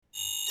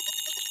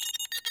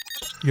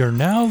You're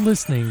now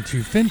listening to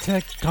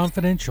Fintech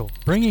Confidential,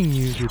 bringing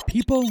you the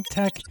people,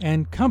 tech,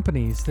 and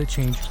companies that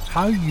change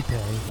how you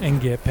pay and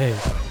get paid.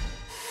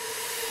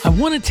 I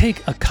want to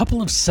take a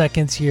couple of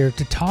seconds here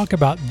to talk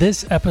about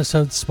this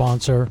episode's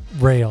sponsor,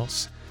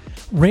 Rails.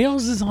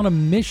 Rails is on a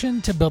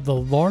mission to build the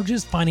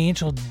largest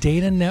financial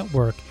data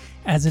network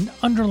as an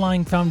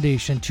underlying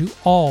foundation to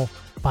all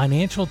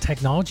financial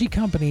technology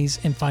companies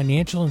and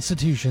financial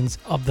institutions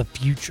of the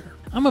future.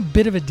 I'm a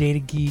bit of a data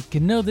geek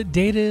and know that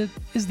data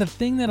is the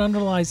thing that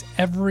underlies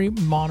every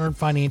modern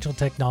financial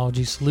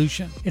technology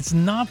solution. It's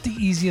not the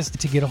easiest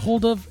to get a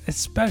hold of,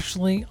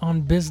 especially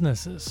on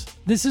businesses.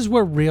 This is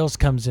where Rails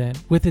comes in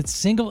with its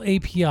single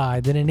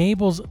API that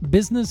enables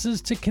businesses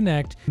to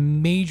connect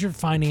major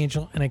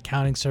financial and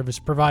accounting service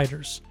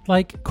providers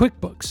like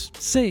QuickBooks,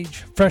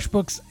 Sage,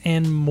 FreshBooks,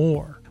 and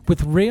more.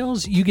 With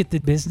Rails, you get the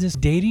business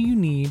data you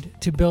need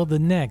to build the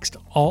next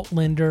alt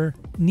lender,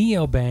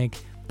 neobank,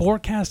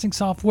 forecasting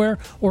software,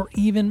 or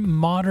even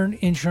modern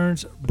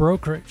insurance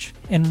brokerage.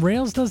 And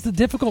Rails does the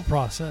difficult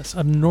process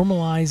of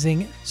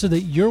normalizing so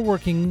that you're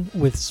working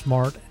with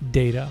smart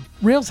data.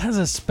 Rails has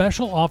a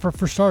special offer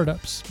for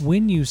startups.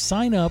 When you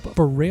sign up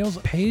for Rails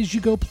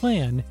pay-as-you-go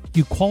plan,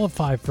 you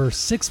qualify for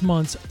 6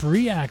 months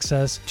free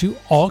access to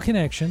all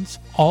connections,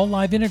 all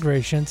live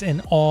integrations,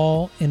 and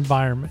all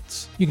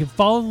environments. You can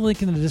follow the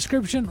link in the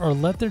description or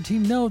let their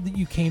team know that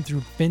you came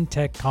through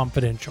Fintech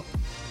Confidential.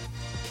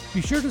 Be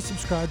sure to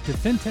subscribe to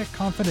Fintech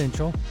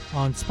Confidential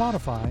on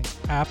Spotify,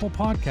 Apple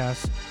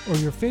Podcasts, or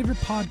your favorite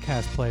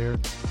podcast player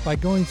by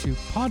going to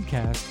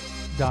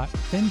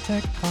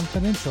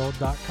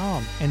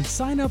podcast.fintechconfidential.com and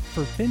sign up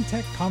for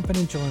Fintech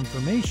Confidential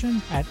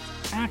information at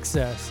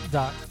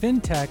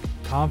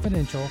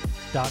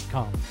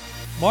access.fintechconfidential.com.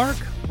 Mark,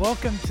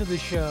 welcome to the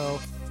show.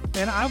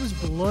 And I was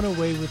blown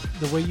away with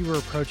the way you were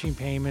approaching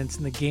payments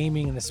and the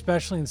gaming, and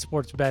especially in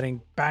sports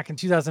betting back in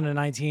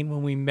 2019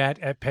 when we met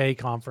at Pay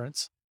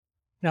Conference.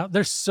 Now,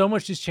 there's so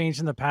much that's changed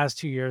in the past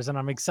 2 years, and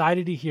I'm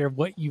excited to hear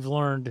what you've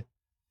learned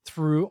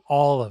through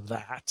all of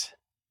that.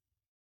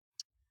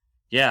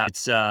 Yeah,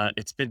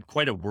 it's been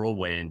quite a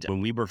whirlwind.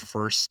 When we were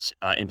first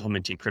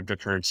implementing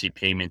cryptocurrency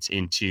payments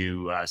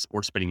into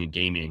sports betting and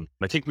gaming,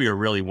 I think we were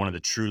really one of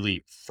the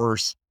truly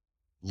first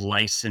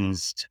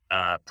licensed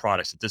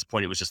products. At this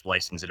point, it was just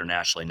licensed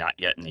internationally, not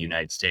yet in the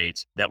United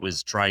States, that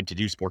was trying to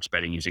do sports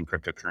betting using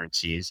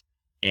cryptocurrencies.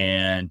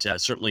 And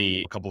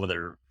certainly a couple of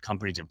other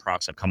companies and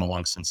products have come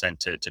along since then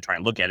to try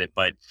and look at it.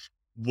 But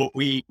what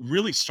we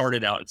really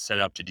started out and set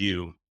out to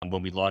do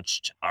when we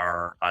launched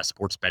our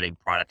sports betting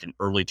product in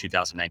early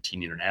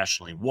 2019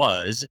 internationally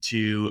was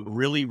to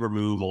really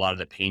remove a lot of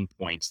the pain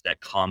points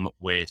that come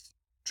with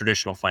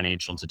traditional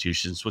financial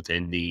institutions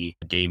within the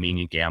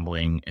gaming and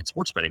gambling and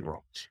sports betting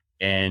world.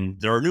 And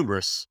there are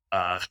numerous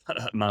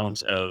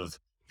amounts of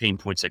pain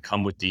points that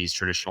come with these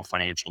traditional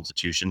financial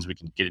institutions. We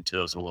can get into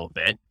those in a little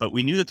bit, but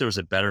we knew that there was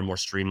a better, more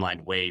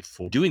streamlined way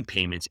for doing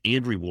payments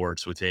and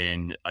rewards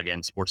within,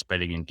 again, sports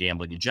betting and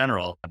gambling in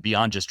general,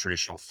 beyond just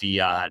traditional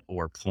fiat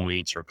or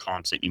points or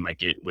comps that you might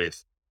get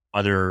with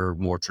other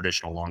more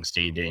traditional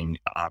longstanding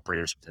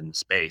operators within the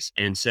space.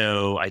 And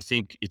so I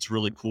think it's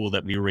really cool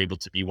that we were able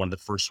to be one of the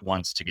first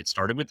ones to get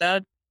started with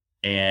that.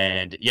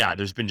 And yeah,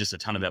 there's been just a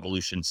ton of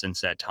evolution since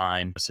that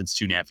time. Since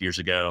 2.5 years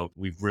ago,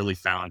 we've really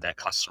found that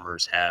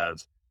customers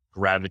have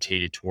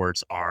gravitated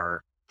towards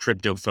our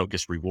crypto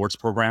focused rewards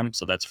program.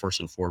 So that's first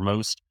and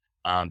foremost.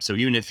 So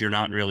even if you're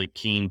not really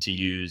keen to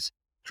use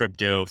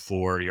crypto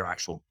for your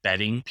actual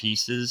betting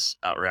pieces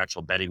or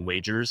actual betting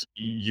wagers,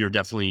 you're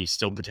definitely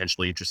still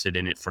potentially interested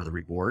in it for the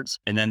rewards.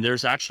 And then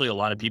there's actually a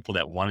lot of people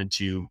that wanted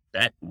to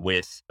bet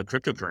with the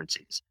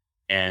cryptocurrencies.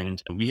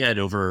 And we had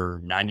over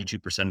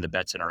 92% of the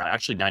bets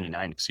actually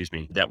 99,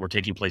 that were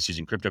taking place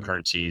using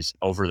cryptocurrencies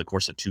over the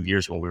course of 2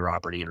 years while we were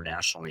operating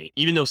internationally.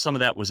 Even though some of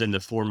that was in the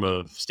form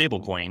of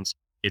stable coins,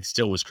 it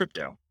still was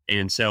crypto.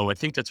 And so I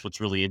think that's what's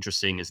really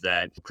interesting is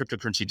that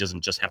cryptocurrency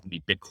doesn't just have to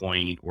be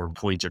Bitcoin or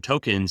coins or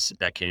tokens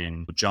that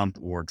can jump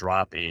or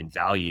drop in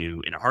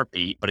value in a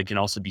heartbeat, but it can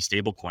also be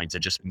stable coins that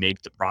just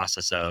make the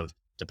process of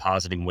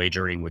depositing,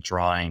 wagering,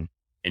 withdrawing,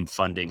 and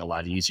funding a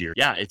lot easier.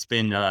 Yeah, it's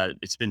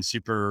been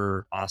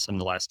super awesome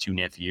the last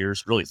 2.5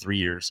 years, really 3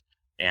 years,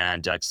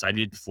 and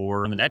excited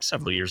for the next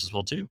several years as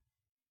well too.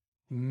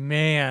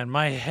 Man,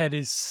 my head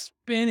is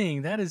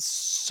spinning. That is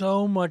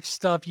so much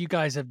stuff you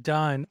guys have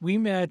done. We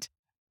met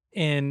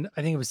in,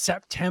 I think it was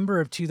September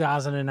of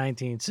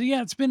 2019. So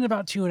yeah, it's been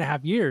about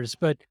 2.5 years,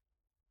 but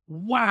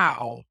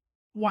wow,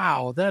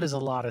 that is a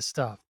lot of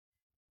stuff.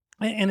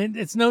 And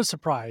it's no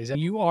surprise.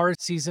 You are a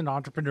seasoned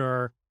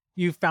entrepreneur.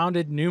 You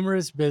founded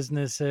numerous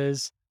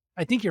businesses.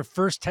 I think your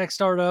first tech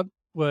startup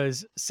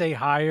was Say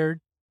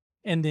Hired.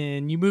 And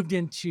then you moved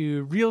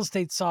into real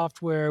estate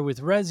software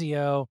with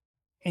Rezio.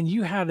 And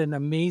you had an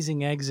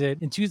amazing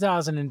exit in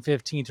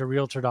 2015 to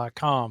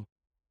Realtor.com.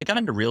 I got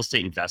into real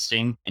estate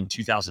investing in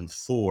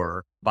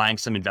 2004, buying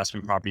some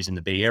investment properties in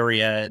the Bay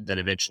Area, then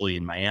eventually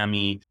in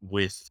Miami,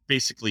 with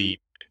basically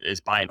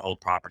is buy and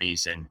hold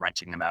properties and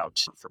renting them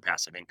out for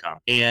passive income.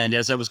 And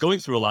as I was going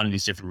through a lot of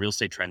these different real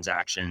estate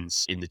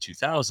transactions in the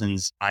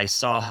 2000s, I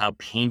saw how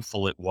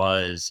painful it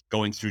was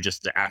going through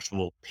just the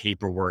actual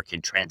paperwork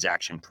and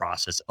transaction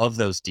process of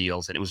those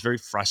deals. And it was very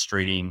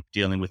frustrating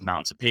dealing with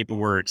mountains of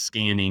paperwork,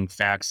 scanning,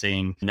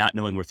 faxing, not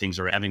knowing where things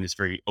are, having this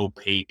very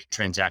opaque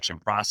transaction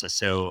process.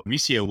 So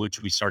Resio,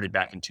 which we started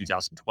back in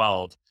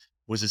 2012,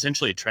 was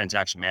essentially a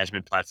transaction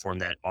management platform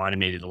that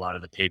automated a lot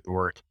of the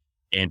paperwork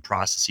and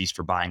processes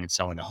for buying and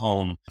selling a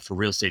home for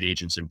real estate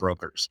agents and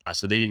brokers.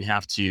 So they didn't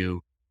have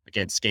to,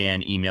 again,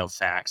 scan, email,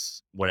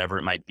 fax, whatever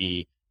it might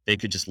be. They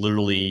could just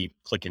literally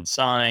click and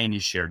sign,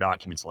 share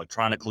documents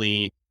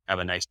electronically, have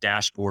a nice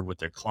dashboard with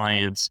their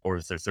clients or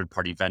with their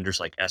third-party vendors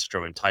like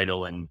escrow and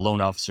title and loan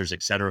officers,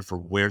 et cetera, for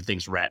where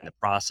things were at in the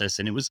process.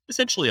 And it was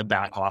essentially a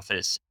back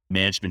office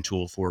management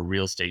tool for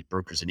real estate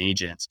brokers and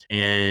agents.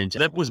 And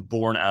that was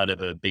born out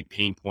of a big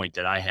pain point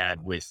that I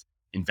had with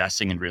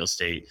investing in real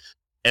estate.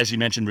 As you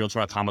mentioned,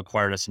 Realtor.com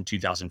acquired us in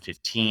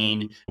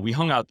 2015. We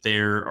hung out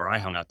there, or I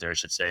hung out there, I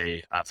should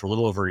say, for a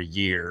little over a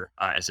year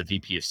as a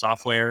VP of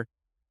software.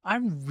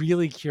 I'm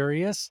really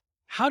curious.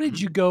 How did Mhm.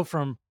 you go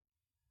from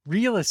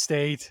real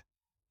estate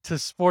to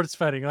sports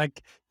betting?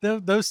 Like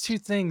those two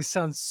things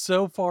sound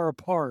so far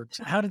apart.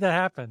 How did that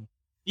happen?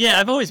 Yeah,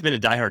 I've always been a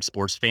diehard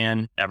sports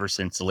fan ever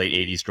since the late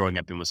 80s growing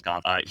up in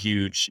Wisconsin.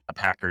 Huge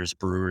Packers,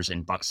 Brewers,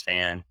 and Bucks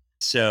fan.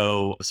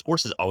 So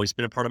sports has always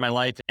been a part of my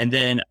life. And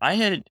then I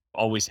had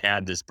always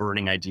had this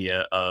burning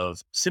idea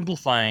of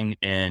simplifying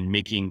and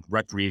making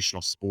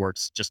recreational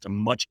sports just a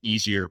much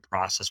easier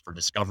process for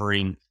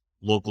discovering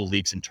local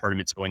leagues and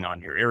tournaments going on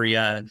in your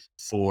area,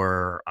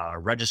 for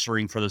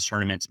registering for those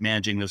tournaments,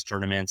 managing those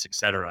tournaments, et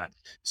cetera.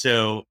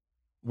 So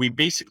we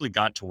basically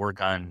got to work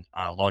on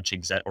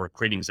launching Zen or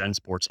creating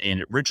ZenSports,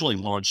 and it originally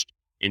launched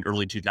in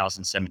early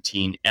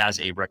 2017 as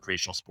a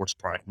recreational sports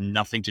product,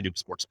 nothing to do with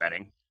sports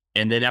betting.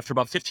 And then after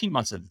about 15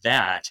 months of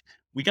that,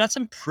 we got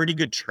some pretty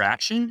good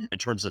traction in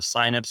terms of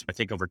signups. I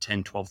think over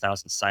 10,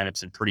 12,000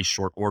 signups in pretty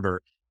short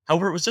order.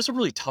 However, it was just a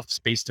really tough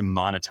space to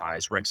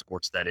monetize rec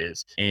sports, that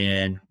is.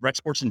 And rec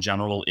sports in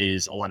general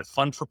is a lot of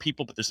fun for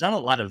people, but there's not a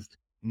lot of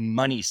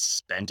money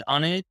spent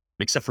on it,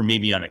 except for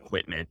maybe on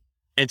equipment.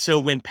 And so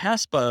when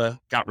PASPA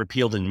got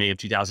repealed in May of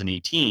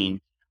 2018,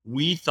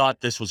 we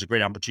thought this was a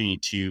great opportunity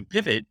to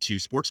pivot to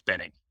sports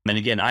betting. And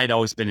again, I had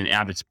always been an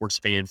avid sports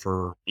fan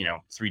for,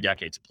 3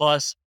 decades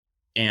plus,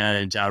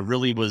 and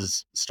really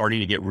was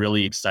starting to get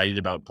really excited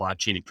about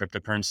blockchain and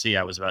cryptocurrency.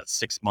 I was about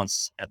 6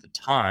 months at the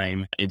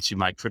time into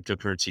my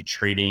cryptocurrency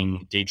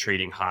trading, day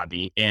trading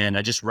hobby. And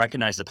I just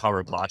recognized the power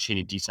of blockchain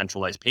and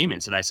decentralized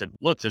payments. And I said,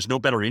 look, there's no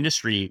better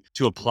industry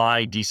to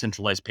apply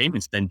decentralized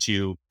payments than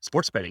to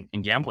sports betting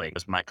and gambling.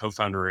 As my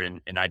co-founder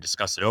and I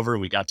discussed it over,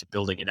 we got to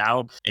building it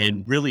out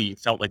and really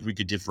felt like we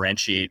could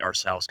differentiate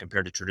ourselves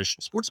compared to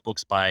traditional sports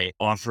books by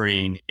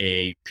offering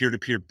a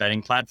peer-to-peer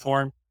betting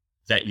platform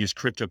that use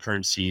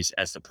cryptocurrencies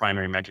as the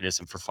primary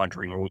mechanism for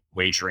funding,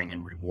 wagering,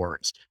 and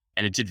rewards.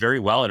 And it did very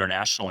well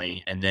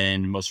internationally. And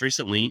then most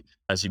recently,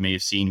 as you may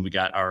have seen, we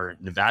got our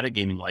Nevada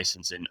gaming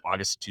license in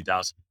August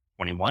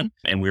 2021.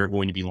 And we're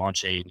going to be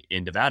launching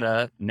in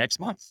Nevada next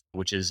month,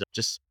 which is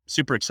just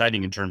super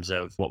exciting in terms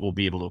of what we'll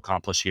be able to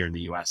accomplish here in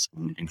the US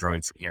and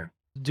growing from here.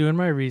 Doing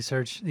my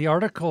research, the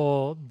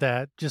article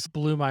that just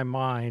blew my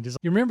mind is,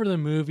 you remember the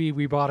movie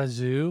We Bought a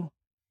Zoo?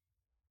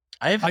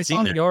 I I haven't saw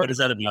seen it. the What art. is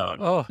that about?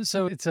 Oh,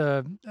 so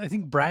I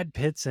think Brad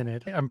Pitt's in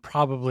it. I'm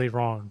probably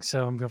wrong,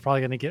 so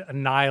probably going to get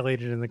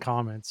annihilated in the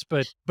comments.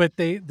 But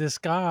this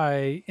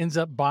guy ends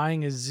up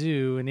buying a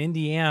zoo in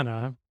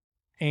Indiana,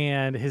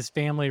 and his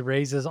family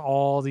raises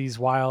all these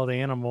wild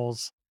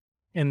animals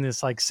in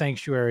this like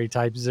sanctuary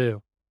type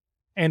zoo.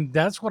 And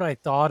that's what I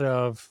thought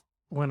of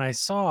when I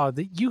saw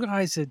that you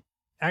guys had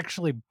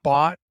actually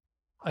bought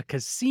a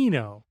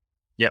casino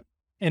Yep.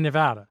 in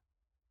Nevada.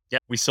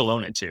 Yep. We still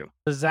own it too.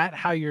 Is that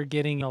how you're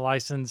getting a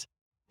license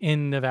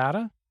in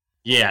Nevada?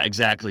 Yeah,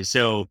 exactly.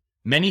 So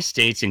many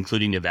states,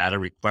 including Nevada,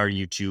 require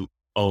you to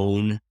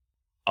own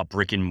a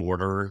brick and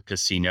mortar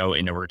casino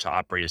in order to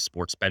operate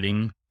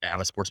a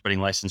have a sports betting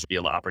license, be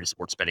able to operate a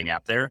sports betting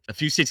app there. A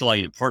few states allow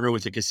you to partner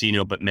with a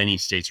casino, but many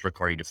states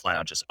require you to flat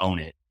out just own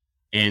it.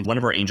 And one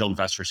of our angel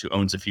investors who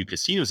owns a few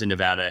casinos in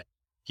Nevada,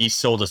 he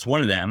sold us one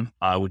of them,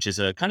 which is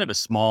a kind of a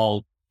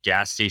small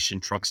gas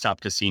station truck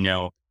stop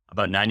casino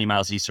about 90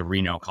 miles east of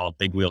Reno called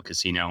Big Wheel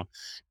Casino.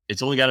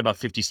 It's only got about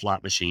 50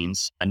 slot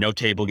machines, no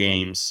table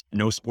games,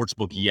 no sports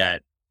book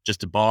yet,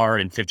 just a bar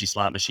and 50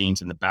 slot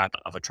machines in the back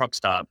of a truck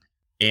stop.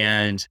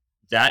 And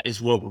that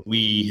is what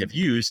we have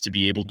used to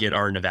be able to get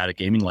our Nevada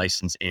gaming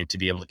license and to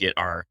be able to get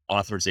our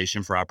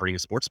authorization for operating a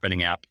sports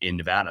betting app in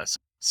Nevada. So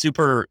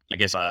super, I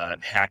guess, a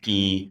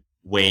hacky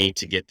way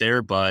to get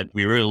there, but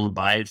we were able to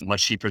buy it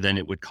much cheaper than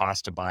it would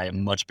cost to buy a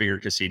much bigger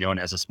casino. And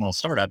as a small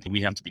startup,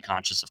 we have to be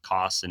conscious of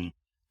costs and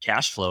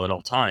cash flow at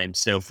all times.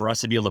 So for us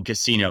to be able to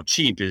casino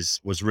cheap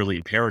was really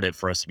imperative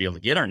for us to be able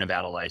to get our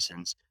Nevada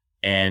license.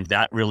 And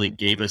that really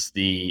gave us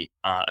the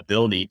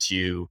ability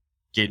to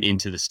get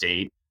into the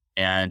state.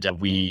 And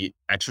we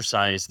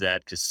exercised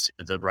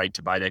the right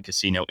to buy that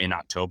casino in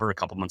October, a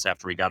couple months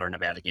after we got our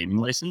Nevada gaming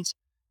license.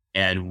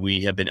 And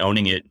we have been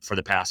owning it for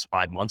the past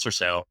 5 months or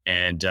so,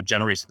 and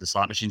generates the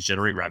slot machines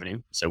generate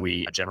revenue. So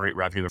we generate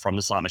revenue from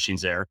the slot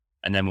machines there.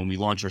 And then when we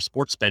launch our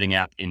sports betting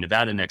app in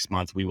Nevada next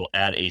month, we will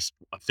add a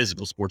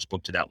physical sports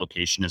book to that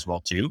location as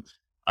well too.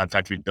 In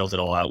fact, we built it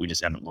all out. We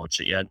just haven't launched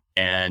it yet.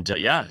 And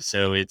yeah,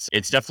 so it's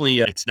definitely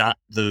it's not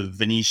the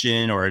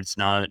Venetian or it's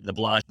not the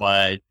Blush,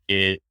 but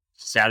it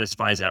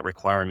satisfies that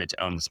requirement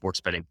to own the sports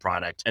betting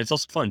product. And it's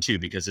also fun too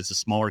because it's a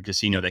smaller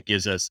casino that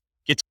gets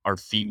our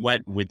feet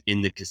wet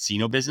within the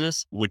casino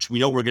business, which we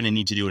know we're going to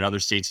need to do in other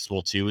states as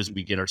well too, as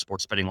we get our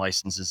sports betting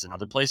licenses in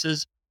other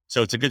places.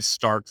 So it's a good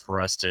start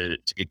for us to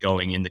get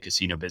going in the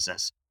casino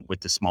business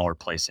with the smaller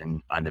place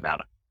in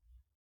Nevada.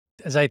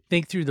 As I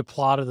think through the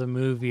plot of the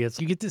movie, it's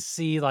you get to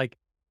see like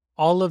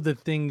all of the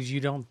things you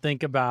don't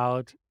think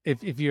about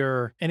if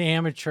you're an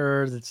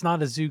amateur that's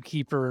not a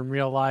zookeeper in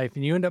real life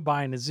and you end up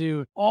buying a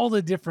zoo, all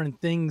the different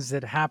things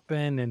that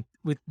happen. And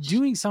with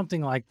doing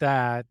something like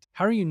that,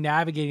 how are you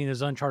navigating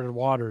those uncharted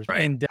waters?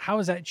 Right. And how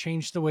has that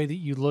changed the way that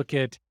you look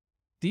at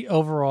the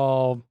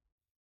overall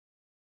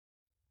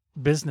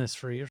business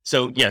for you?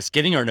 So yes,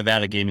 getting our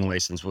Nevada gaming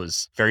license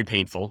was very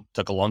painful,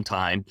 took a long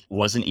time,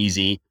 wasn't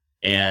easy.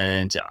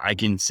 And I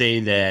can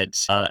say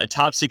that a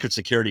top secret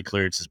security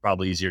clearance is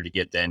probably easier to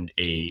get than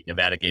a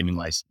Nevada gaming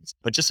license.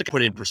 But just to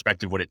put it in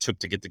perspective, what it took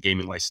to get the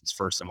gaming license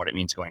first and what it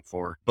means going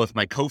forward, both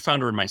my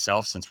co-founder and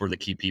myself, since we're the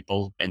key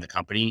people in the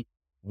company,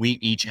 we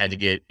each had to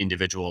get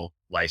individual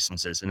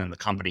licenses, and then the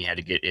company had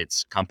to get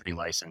its company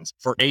license.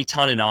 For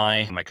Aton and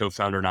I, my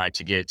co-founder and I,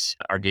 to get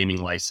our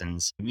gaming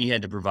license, we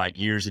had to provide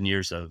years and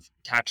years of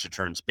tax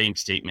returns, bank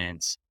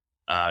statements,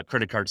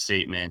 credit card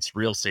statements,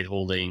 real estate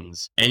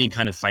holdings, any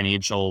kind of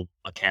financial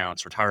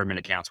accounts, retirement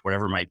accounts,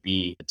 whatever it might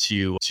be,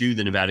 to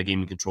the Nevada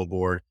Gaming Control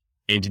Board,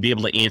 and to be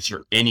able to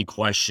answer any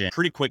question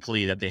pretty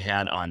quickly that they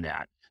had on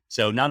that.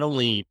 So not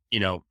only,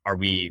 are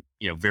we,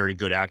 very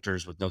good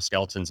actors with no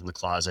skeletons in the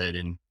closet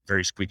and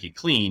very squeaky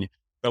clean,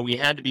 but we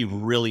had to be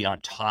really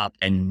on top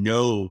and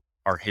know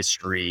our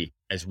history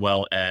as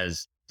well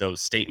as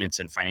those statements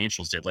and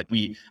financials did. Like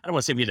I don't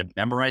want to say we had to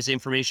memorize the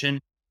information,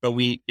 but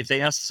if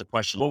they asked us a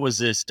question, what was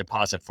this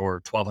deposit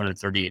for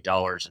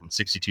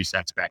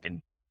 $1,238.62 back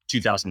in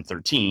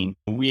 2013?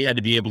 We had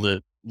to be able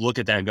to look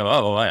at that and go,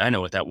 oh, I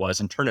know what that was,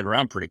 and turn it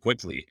around pretty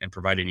quickly and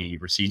provide any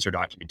receipts or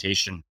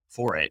documentation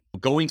for it.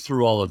 Going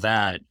through all of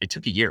that, it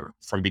took a year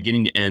from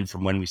beginning to end,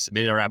 from when we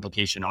submitted our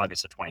application in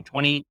August of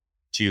 2020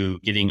 to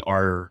getting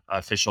our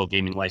official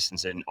gaming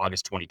license in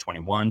August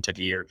 2021, took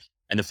a year.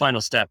 And the final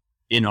step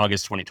in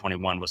August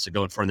 2021 was to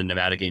go in front of the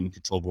Nevada Gaming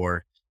Control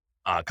Board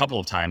a couple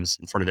of times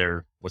in front of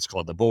their what's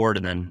called the board,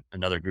 and then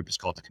another group is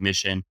called the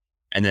commission.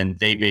 And then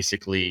they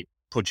basically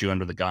put you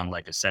under the gun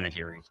like a Senate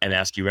hearing and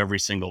ask you every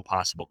single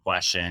possible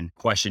question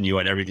you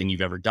on everything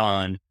you've ever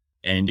done.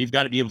 And you've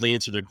got to be able to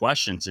answer their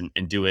questions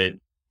and do it,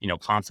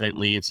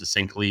 confidently and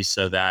succinctly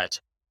so that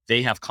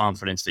they have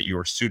confidence that you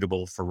are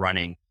suitable for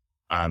running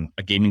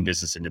a gaming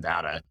business in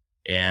Nevada.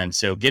 And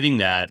so getting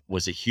that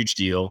was a huge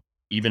deal.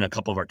 Even a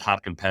couple of our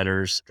top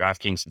competitors,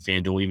 DraftKings and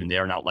FanDuel, even they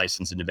are not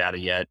licensed in Nevada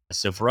yet.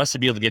 So for us to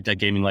be able to get that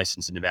gaming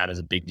license in Nevada is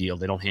a big deal.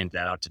 They don't hand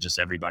that out to just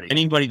everybody.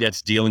 Anybody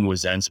that's dealing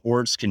with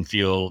ZenSports can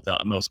feel the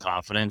utmost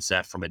confidence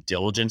that from a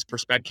diligence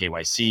perspective,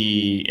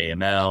 KYC,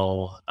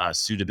 AML,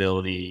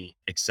 suitability,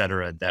 et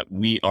cetera, that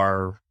we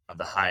are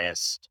the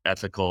highest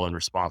ethical and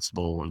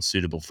responsible and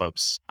suitable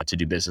folks to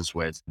do business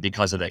with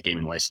because of that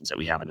gaming license that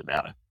we have in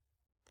Nevada.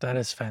 That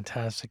is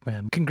fantastic,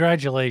 man.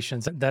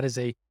 Congratulations. That is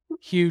a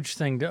huge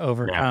thing to Yeah.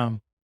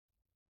 overcome.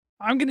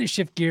 I'm going to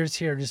shift gears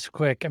here just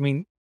quick. I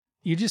mean,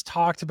 you just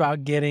talked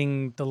about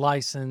getting the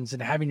license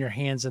and having your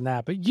hands in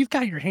that, but you've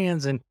got your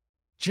hands in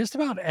just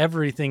about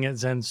everything at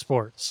Zen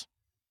Sports.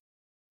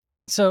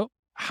 So,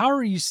 how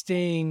are you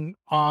staying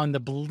on the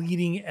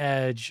bleeding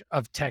edge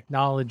of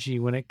technology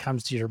when it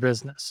comes to your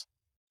business?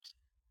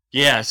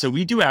 Yeah, so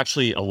we do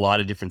actually a lot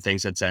of different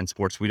things at Zen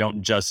Sports. We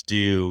don't just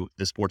do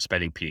the sports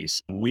betting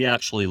piece. We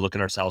actually look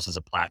at ourselves as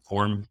a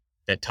platform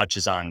that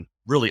touches on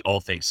really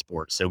all things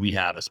sports. So we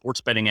have a sports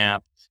betting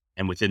app,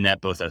 and within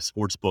that, both a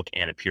sports book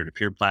and a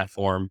peer-to-peer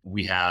platform.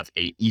 We have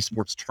a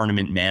esports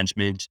tournament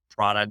management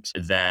product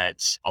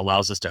that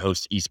allows us to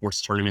host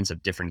esports tournaments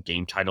of different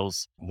game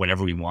titles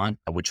whenever we want,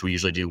 which we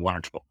usually do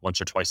once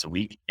or twice a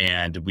week.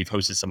 And we've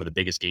hosted some of the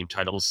biggest game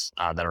titles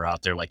that are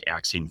out there, like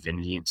Axie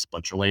Infinity and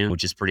Splinterland,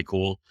 which is pretty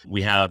cool.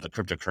 We have a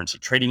cryptocurrency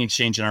trading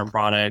exchange in our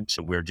product.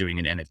 So we're doing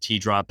an NFT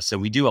drop. So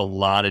we do a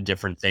lot of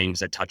different things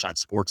that touch on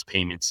sports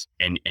payments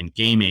and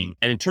gaming.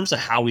 And in terms of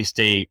how we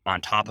stay on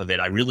top of it,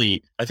 I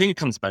think it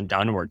comes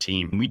down to our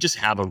team. We just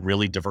have a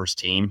really diverse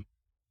team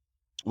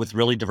with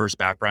really diverse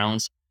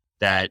backgrounds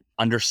that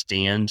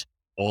understand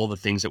all the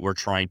things that we're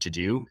trying to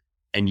do.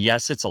 And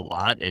yes, it's a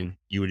lot. And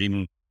you would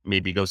even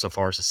maybe go so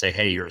far as to say,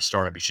 hey, you're a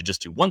startup. You should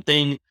just do one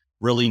thing,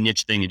 really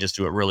niche thing, and just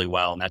do it really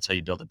well. And that's how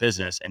you build a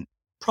business. And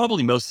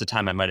probably most of the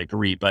time I might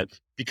agree. But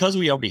because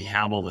we already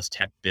have all this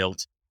tech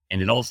built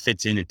and it all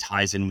fits in and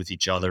ties in with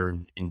each other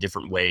in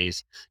different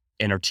ways,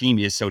 and our team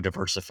is so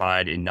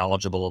diversified and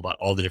knowledgeable about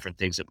all the different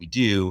things that we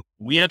do,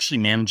 we actually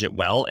manage it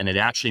well. And it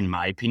actually, in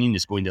my opinion,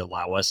 is going to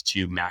allow us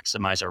to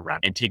maximize our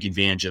revenue and take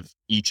advantage of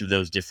each of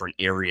those different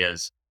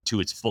areas to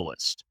its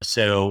fullest.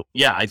 So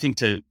yeah, I think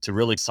to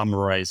really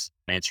summarize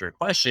and answer your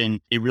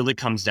question, it really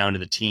comes down to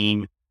the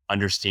team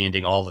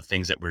understanding all the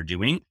things that we're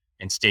doing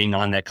and staying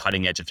on that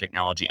cutting edge of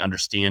technology,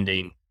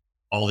 understanding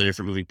all the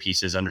different moving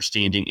pieces,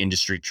 understanding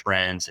industry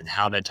trends and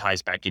how that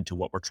ties back into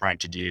what we're trying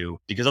to do.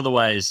 Because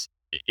otherwise,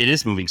 it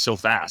is moving so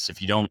fast.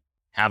 If you don't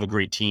have a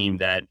great team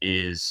that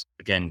is,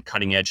 again,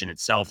 cutting edge in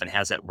itself and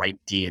has that right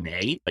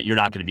DNA, but you're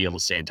not going to be able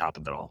to stay on top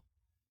of it all.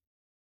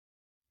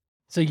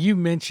 So you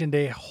mentioned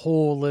a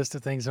whole list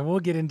of things, and we'll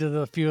get into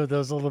a few of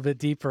those a little bit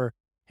deeper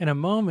in a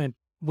moment.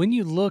 When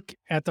you look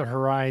at the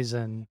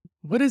horizon,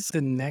 what is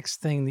the next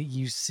thing that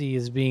you see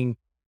as being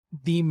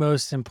the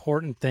most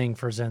important thing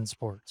for Zen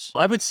Sports?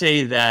 Well, I would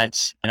say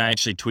that, and I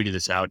actually tweeted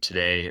this out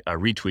today,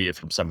 retweeted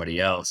from somebody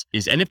else,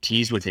 is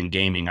NFTs within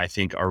gaming, I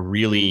think, are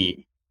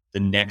really the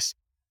next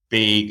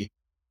big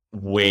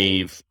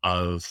wave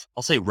of,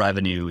 I'll say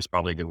revenue is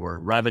probably a good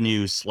word,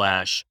 revenue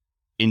slash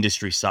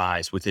industry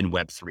size within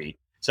Web3.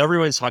 So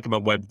everyone's talking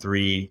about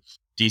Web3,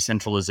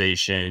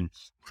 decentralization,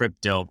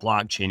 crypto,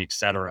 blockchain, et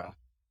cetera.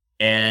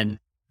 And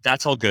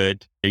that's all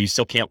good. You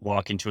still can't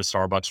walk into a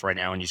Starbucks right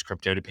now and use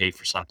crypto to pay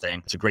for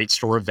something. It's a great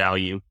store of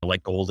value,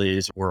 like gold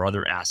is or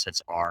other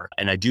assets are.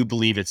 And I do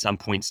believe at some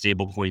point,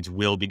 stablecoins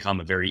will become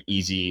a very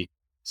easy,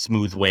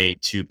 smooth way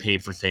to pay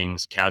for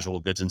things, casual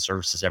goods and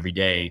services every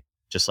day,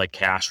 just like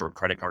cash or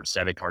credit cards,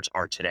 debit cards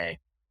are today.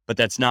 But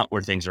that's not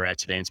where things are at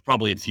today. It's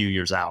probably a few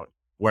years out.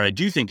 Where I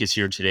do think is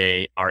here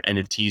today are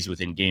NFTs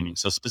within gaming.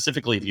 So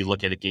specifically, if you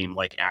look at a game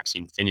like Axie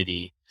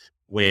Infinity,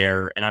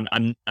 where, and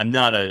I'm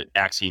not a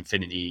Axie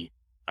Infinity,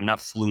 I'm not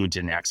fluent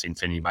in Axie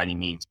Infinity by any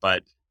means,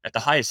 but at the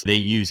highest, they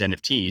use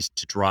NFTs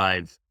to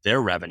drive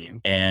their revenue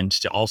and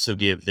to also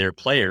give their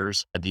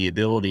players the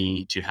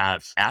ability to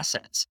have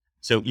assets.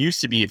 So it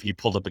used to be if you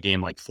pulled up a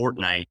game like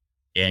Fortnite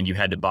and you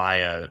had to buy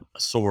a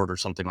sword or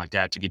something like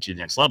that to get you to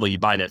the next level, you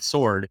buy that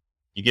sword,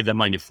 you give that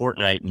money to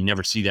Fortnite and you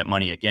never see that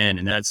money again.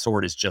 And that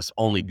sword is just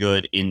only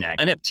good in that.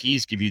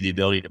 NFTs give you the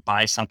ability to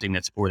buy something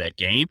that's for that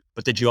game,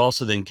 but that you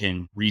also then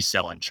can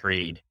resell and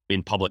trade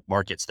in public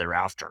markets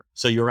thereafter.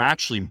 So you're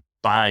actually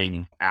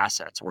buying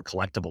assets or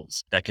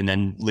collectibles that can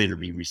then later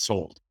be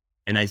resold.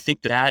 And I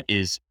think that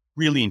is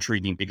really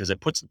intriguing because it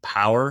puts the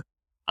power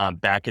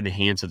back in the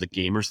hands of the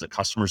gamers, the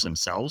customers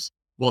themselves,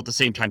 while at the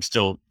same time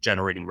still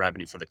generating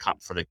revenue for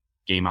the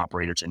game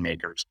operators and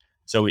makers.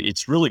 So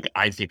it's really,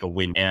 I think, a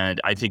win,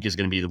 and I think is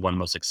going to be one of the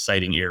most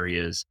exciting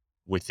areas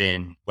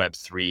within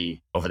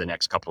Web3 over the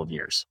next couple of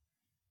years.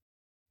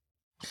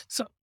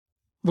 So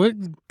what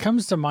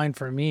comes to mind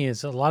for me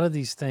is a lot of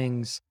these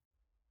things,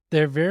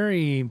 they're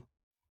very,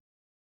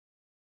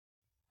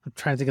 I'm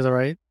trying to think of the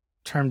right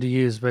term to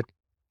use, but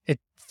it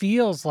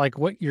feels like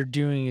what you're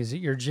doing is that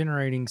you're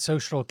generating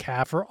social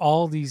cap for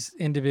all these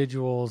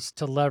individuals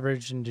to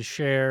leverage and to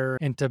share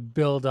and to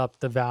build up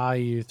the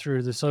value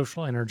through the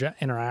social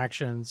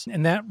interactions.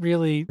 And that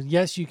really,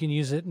 yes, you can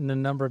use it in a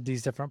number of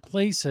these different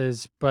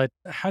places, but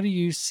how do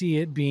you see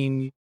it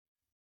being?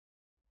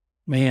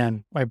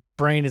 Man, my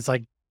brain is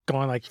like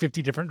going like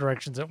 50 different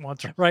directions at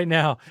once right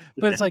now.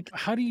 But it's like,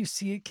 how do you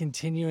see it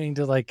continuing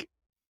to like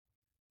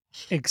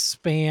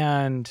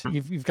expand?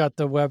 You've got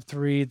the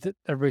Web3 that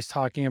everybody's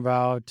talking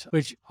about,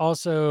 which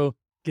also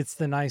gets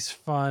the nice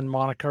fun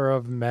moniker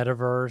of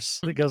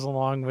metaverse that goes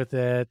along with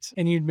it.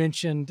 And you'd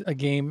mentioned a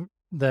game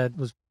that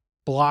was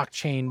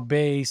blockchain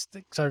based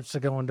that starts to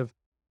go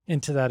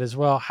into that as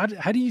well. How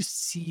do you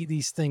see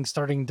these things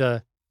starting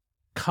to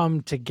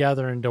come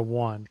together into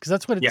one? Because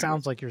that's what it Yeah.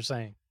 sounds like you're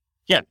saying.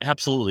 Yeah,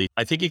 absolutely.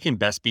 I think it can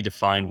best be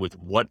defined with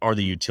what are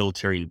the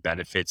utilitarian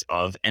benefits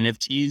of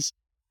NFTs.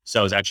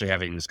 So I was actually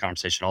having this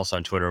conversation also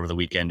on Twitter over the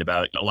weekend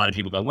about a lot of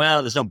people going,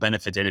 well, there's no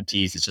benefit to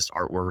NFTs. It's just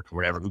artwork or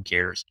whatever. Who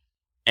cares?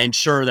 And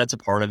sure, that's a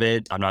part of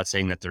it. I'm not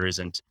saying that there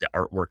isn't the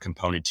artwork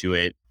component to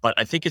it, but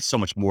I think it's so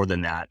much more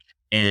than that.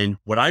 And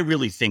what I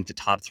really think the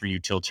top two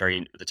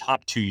utilitarian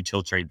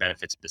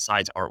benefits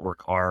besides artwork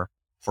are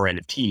for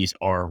NFTs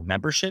are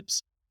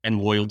memberships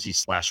and loyalty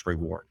slash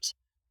rewards.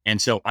 And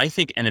so I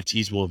think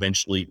NFTs will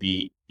eventually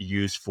be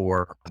used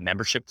for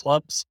membership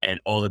clubs and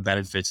all the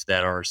benefits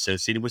that are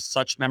associated with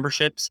such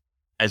memberships,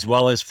 as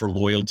well as for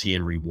loyalty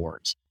and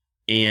rewards.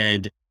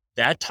 And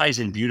that ties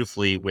in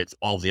beautifully with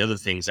all the other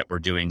things that we're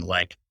doing,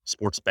 like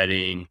sports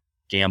betting,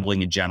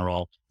 gambling in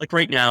general. Like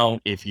right now,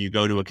 if you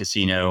go to a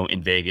casino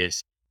in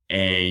Vegas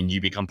and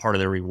you become part of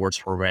their rewards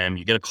program,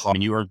 you get a call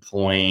and you earn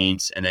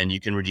points, and then you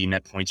can redeem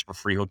that points for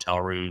free hotel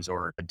rooms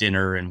or a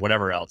dinner and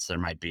whatever else there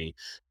might be.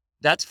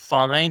 That's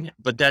fine,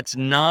 but that's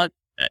not,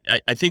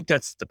 I think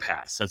that's the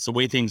past. That's the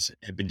way things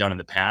have been done in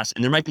the past.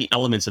 And there might be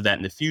elements of that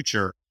in the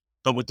future,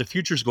 but what the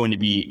future is going to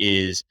be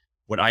is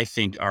what I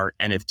think are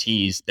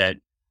NFTs that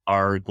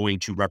are going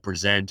to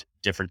represent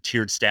different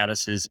tiered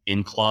statuses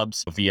in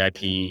clubs,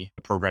 VIP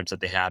programs that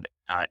they have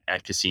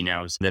at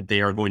casinos, that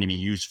they are going to be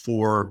used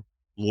for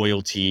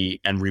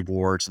loyalty and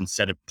rewards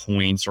instead of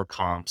points or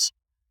comps.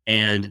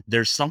 And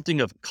there's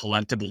something of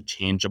collectible,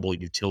 tangible,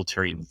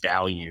 utilitarian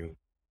value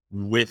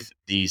with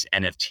these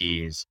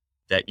NFTs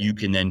that you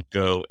can then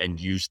go and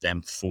use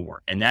them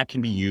for. And that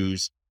can be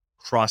used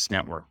cross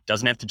network.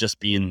 Doesn't have to just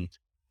be in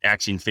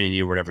Axie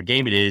Infinity or whatever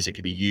game it is. It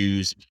can be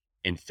used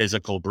in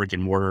physical brick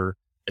and mortar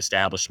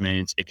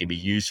establishments. It can be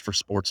used for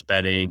sports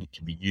betting. It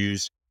can be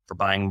used for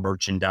buying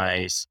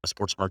merchandise,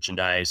 sports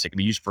merchandise. It can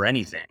be used for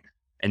anything.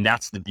 And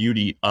that's the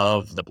beauty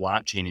of the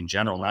blockchain in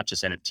general, not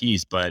just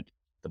NFTs, but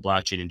the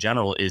blockchain in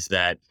general, is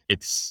that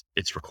it's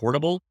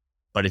recordable,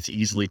 but it's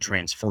easily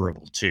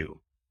transferable too.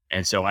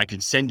 And so I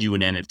can send you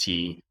an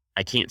NFT.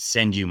 I can't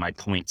send you my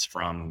points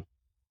from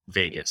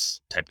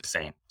Vegas type of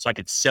thing. So I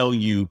could sell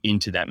you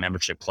into that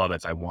membership club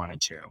if I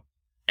wanted to.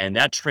 And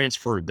that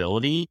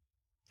transferability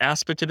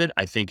aspect of it,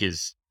 I think,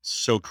 is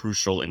so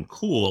crucial and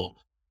cool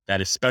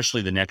that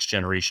especially the next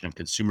generation of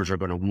consumers are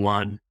going to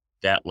want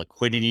that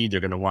liquidity. They're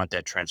going to want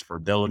that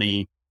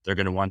transferability. They're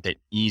going to want that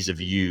ease of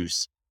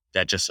use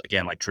that just,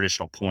 again, like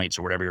traditional points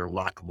or whatever your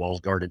locked wall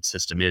guarded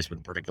system is with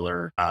a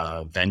particular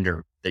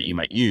vendor that you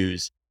might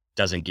use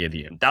doesn't give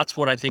you. That's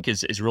what I think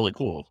is really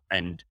cool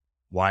and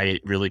why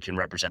it really can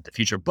represent the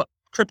future. But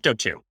crypto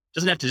too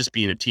doesn't have to just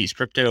be NFTs.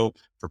 Crypto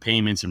for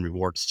payments and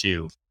rewards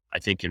too, I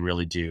think can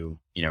really do,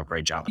 a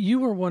great job. You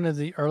were one of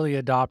the early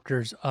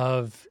adopters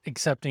of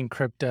accepting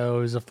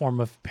crypto as a form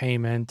of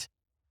payment.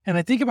 And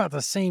I think about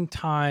the same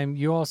time,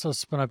 you also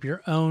spun up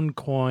your own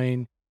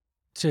coin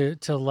to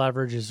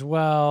leverage as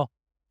well.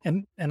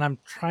 And I'm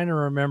trying to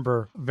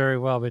remember very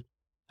well, but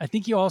I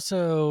think you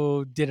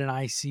also did an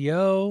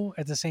ICO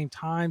at the same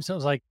time. So it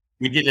was like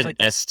We did it's an like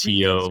this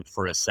STO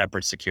for a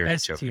separate security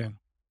STO. token.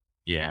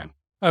 Yeah.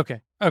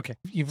 Okay. Okay.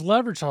 You've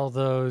leveraged all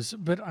those,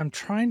 but I'm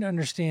trying to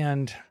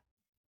understand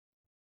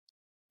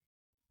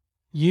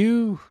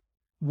you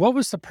what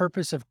was the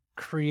purpose of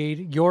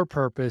creating your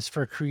purpose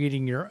for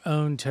creating your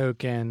own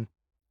token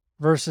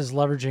versus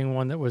leveraging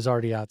one that was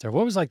already out there?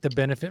 What was like the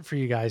benefit for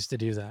you guys to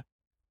do that?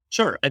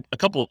 Sure. A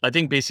couple, I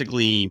think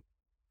basically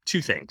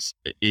two things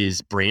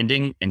is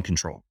branding and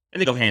control.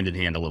 And they go hand in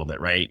hand a little bit,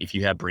 right? If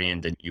you have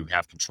brand, then you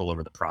have control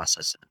over the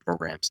process and the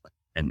programs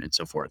and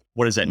so forth.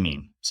 What does that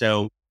mean?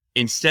 So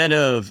instead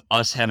of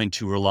us having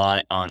to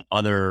rely on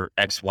other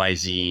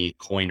XYZ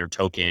coin or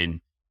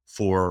token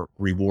for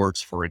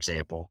rewards, for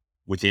example,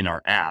 within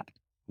our app,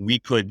 we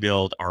could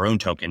build our own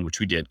token, which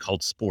we did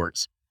called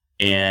Sports.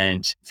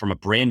 And from a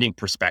branding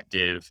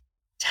perspective,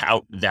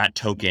 tout that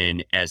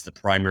token as the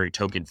primary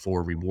token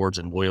for rewards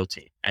and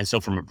loyalty. And so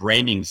from a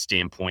branding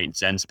standpoint,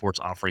 ZenSports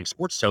offering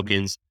sports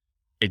tokens,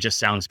 it just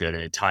sounds good.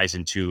 And it ties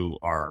into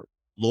our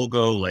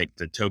logo, like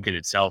the token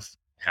itself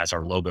has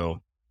our logo in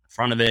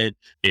front of it.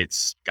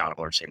 It's got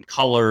all our same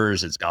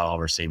colors. It's got all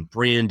our same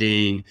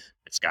branding.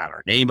 It's got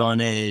our name on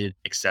it,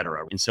 et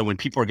cetera. And so when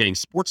people are getting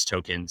sports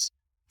tokens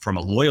from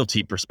a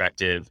loyalty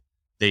perspective,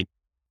 they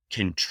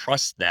can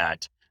trust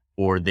that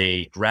or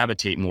they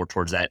gravitate more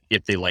towards that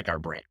if they like our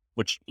brand,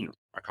 which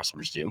our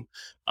customers do.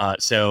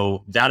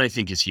 So that I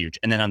think is huge.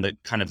 And then on the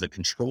kind of the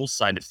control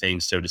side of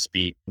things, so to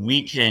speak,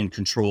 we can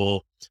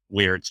control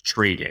where it's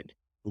traded.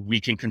 We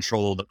can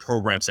control the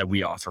programs that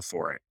we offer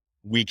for it.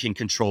 We can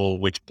control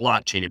which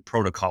blockchain and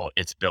protocol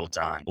it's built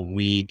on.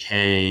 We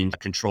can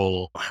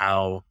control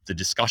how the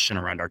discussion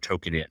around our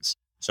token is.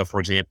 So for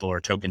example, our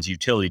token's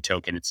utility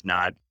token, it's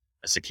not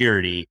a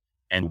security,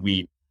 and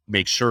we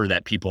make sure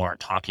that people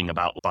aren't talking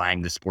about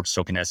buying the sports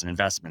token as an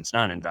investment. It's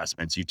not an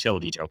investment, it's a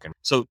utility token.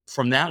 So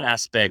from that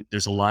aspect,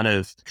 there's a lot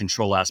of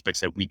control aspects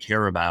that we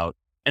care about.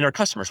 And our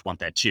customers want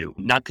that too.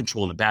 Not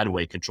control in a bad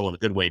way, control in a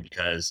good way,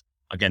 because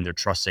again, they're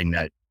trusting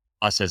that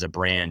us as a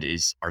brand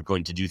are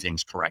going to do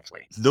things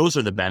correctly. Those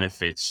are the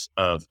benefits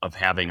of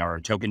having our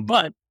token,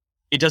 but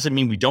it doesn't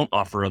mean we don't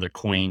offer other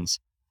coins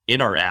in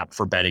our app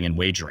for betting and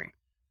wagering.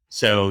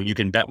 So you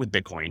can bet with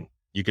Bitcoin,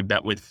 you can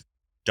bet with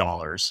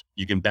dollars,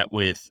 you can bet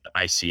with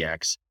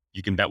ICX,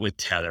 you can bet with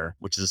Tether,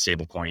 which is a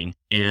stable coin,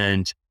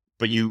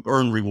 but you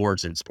earn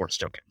rewards in sports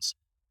tokens.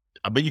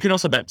 But you can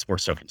also bet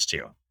sports tokens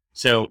too.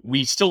 So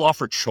we still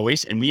offer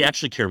choice, and we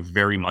actually care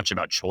very much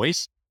about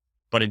choice.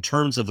 But in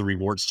terms of the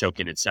rewards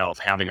token itself,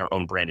 having our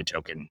own branded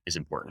token is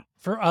important.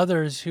 For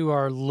others who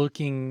are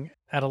looking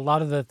at a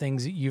lot of the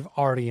things that you've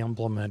already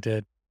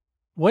implemented,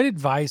 what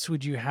advice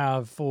would you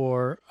have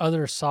for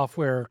other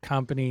software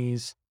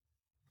companies,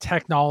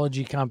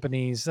 technology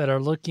companies that are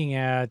looking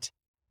at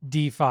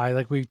DeFi,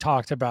 like we've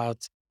talked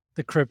about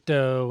the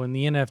crypto and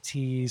the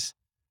NFTs?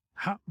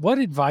 What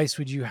advice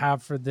would you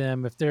have for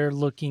them if they're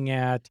looking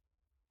at,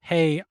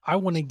 hey, I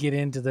want to get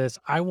into this,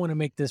 I want to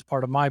make this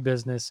part of my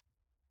business?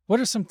 What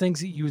are some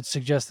things that you would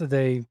suggest that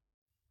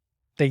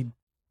they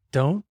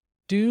don't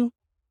do?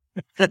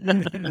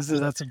 That's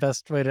the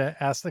best way to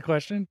ask the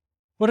question.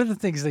 What are the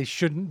things they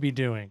shouldn't be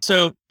doing?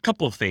 So a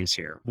couple of things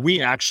here.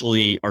 We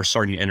actually are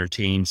starting to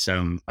entertain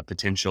some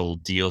potential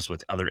deals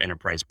with other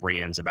enterprise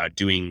brands about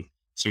doing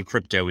some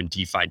crypto and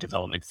DeFi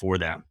development for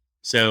them.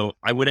 So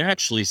I would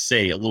actually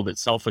say a little bit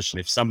selfish,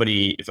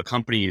 if a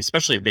company,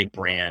 especially a big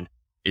brand,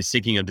 is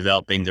thinking of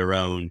developing their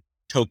own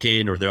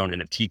token or their own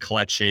NFT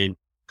collection,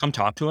 come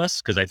talk to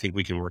us because I think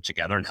we can work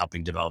together in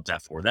helping develop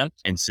that for them.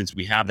 And since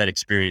we have that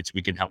experience,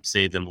 we can help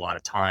save them a lot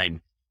of time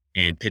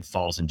and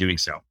pitfalls in doing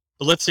so.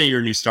 But let's say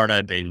you're a new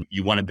startup and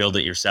you want to build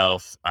it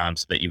yourself,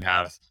 so that you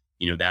have,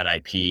 that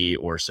IP,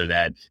 or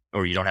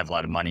you don't have a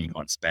lot of money you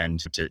want to spend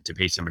to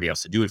pay somebody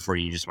else to do it for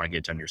you. You just want to get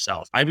it done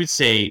yourself. I would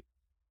say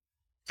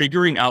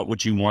figuring out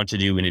what you want to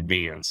do in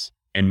advance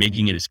and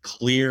making it as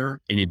clear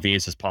in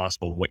advance as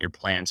possible what your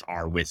plans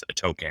are with a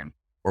token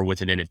or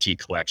with an NFT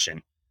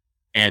collection,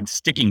 and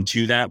sticking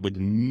to that with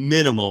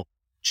minimal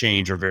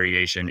change or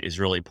variation is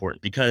really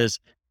important, because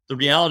the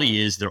reality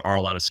is there are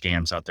a lot of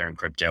scams out there in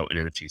crypto and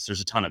NFTs.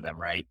 There's a ton of them,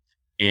 right?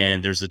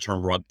 And there's the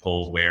term rug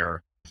pull,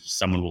 where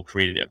someone will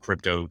create a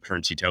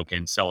cryptocurrency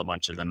token, sell a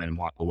bunch of them and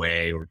walk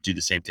away, or do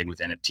the same thing with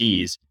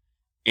NFTs.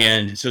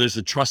 And so there's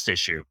a trust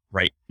issue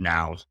right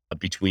now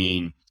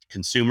between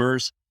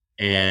consumers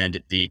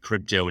and the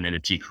crypto and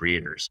NFT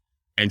creators.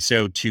 And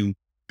so to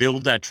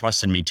build that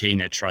trust and maintain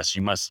that trust,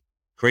 you must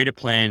create a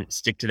plan,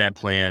 stick to that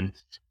plan,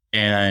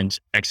 and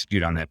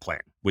execute on that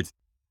plan with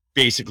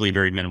basically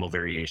very minimal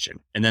variation.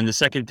 And then the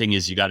second thing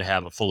is you got to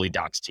have a fully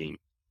doxed team.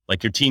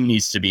 Like, your team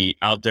needs to be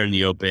out there in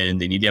the open.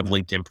 They need to have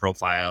LinkedIn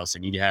profiles. They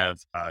need to have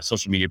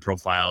social media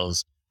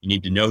profiles. You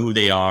need to know who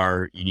they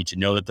are. You need to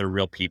know that they're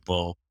real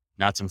people,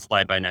 not some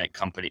fly-by-night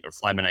company or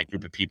fly-by-night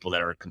group of people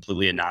that are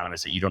completely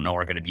anonymous that you don't know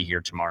are going to be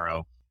here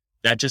tomorrow.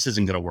 That just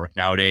isn't going to work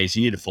nowadays.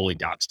 You need a fully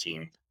doxed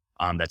team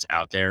that's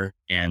out there.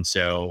 And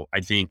so I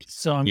think,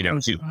 So I'm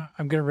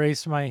gonna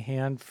raise my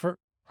hand for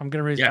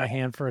yeah. my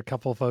hand for a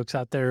couple of folks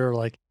out there who are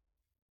like,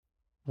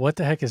 what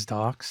the heck is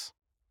docs?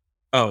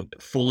 Oh,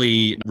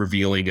 fully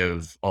revealing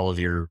of all of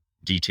your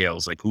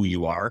details, like who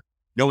you are,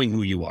 knowing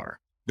who you are,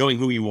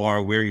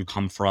 where you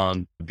come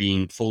from,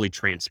 being fully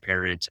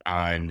transparent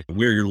on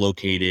where you're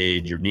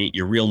located, your name,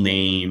 your real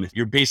name.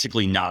 You're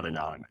basically not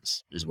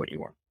anonymous is what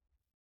you are.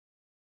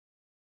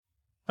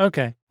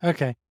 Okay.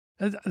 Okay.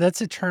 That's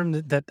a term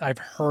that I've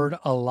heard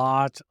a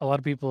lot. A lot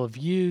of people have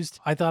used.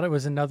 I thought it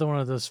was another one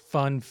of those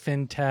fun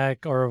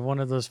fintech or one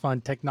of those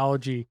fun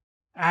technology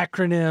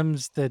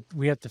acronyms that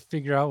we have to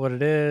figure out what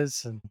it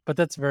is. But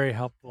that's very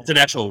helpful. It's an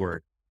actual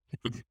word.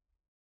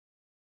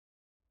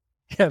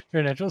 Yeah,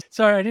 very natural.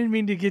 Sorry, I didn't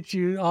mean to get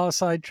you all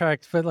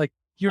sidetracked, but like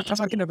you're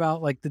talking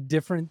about like the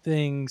different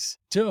things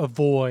to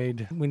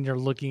avoid when you're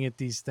looking at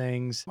these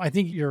things. I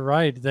think you're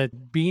right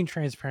that being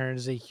transparent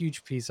is a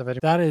huge piece of it.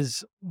 That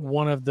is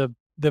one of the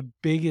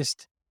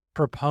biggest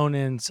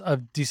proponents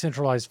of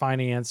decentralized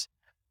finance.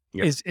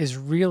 Yep. Is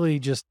really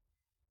just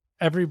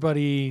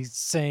everybody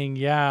saying,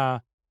 yeah,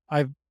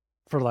 I've,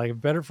 for like a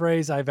better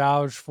phrase, I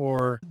vouch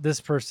for this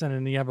person,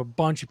 and you have a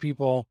bunch of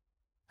people,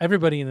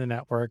 everybody in the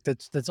network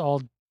that's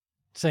all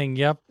saying,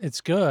 yep, it's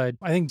good.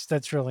 I think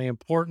that's really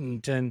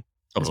important. And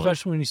Totally.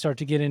 especially when you start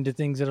to get into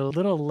things that are a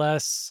little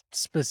less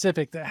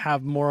specific, that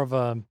have more of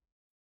a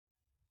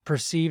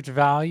perceived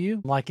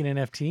value, like an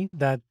NFT,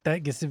 that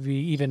gets to be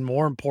even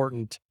more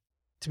important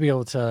to be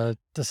able to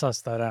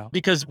suss that out.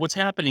 Because what's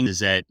happening is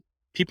that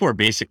people are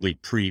basically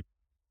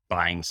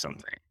pre-buying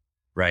something,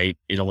 right?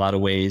 In a lot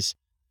of ways.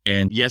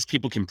 And yes,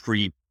 people can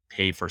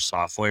pre-pay for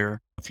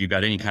software. If you've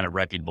got any kind of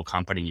reputable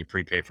company, you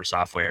prepay for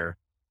software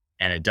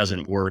and it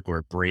doesn't work, or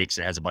it breaks,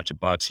 it has a bunch of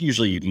bugs,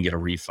 usually you can get a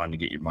refund to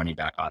get your money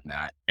back on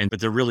that. But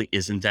there really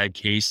isn't that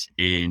case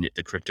in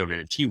the crypto and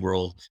NFT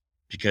world,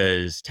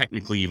 because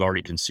technically you've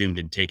already consumed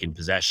and taken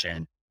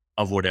possession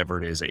of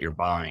whatever it is that you're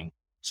buying.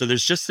 So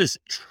there's just this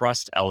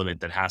trust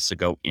element that has to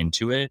go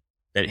into it,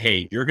 that,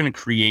 hey, you're going to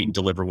create and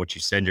deliver what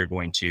you said you're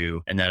going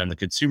to. And that on the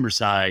consumer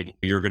side,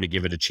 you're going to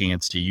give it a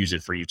chance to use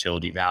it for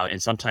utility value.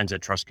 And sometimes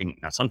that trust can,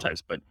 not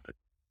sometimes, but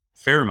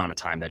fair amount of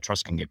time, that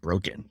trust can get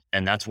broken.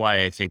 And that's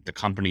why I think the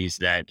companies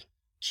that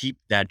keep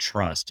that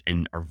trust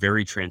and are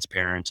very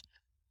transparent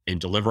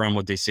and deliver on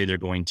what they say they're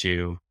going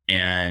to,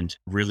 and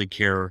really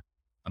care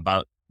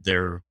about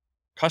their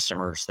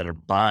customers that are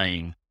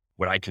buying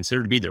what I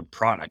consider to be their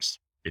products,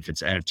 if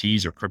it's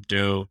NFTs or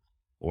crypto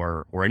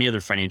or any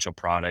other financial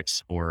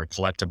products or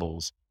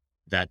collectibles,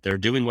 that they're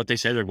doing what they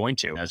say they're going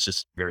to. That's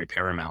just very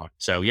paramount.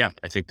 So yeah,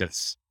 I think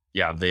that's,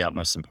 of the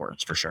utmost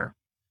importance for sure.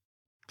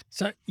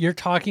 So you're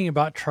talking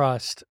about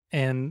trust,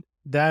 and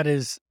that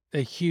is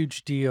a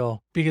huge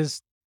deal,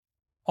 because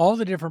all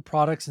the different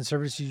products and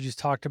services you just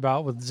talked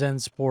about with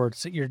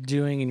ZenSports that you're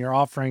doing and you're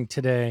offering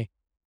today,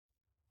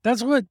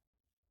 that's what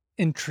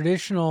in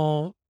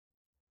traditional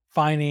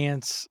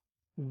finance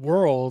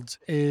worlds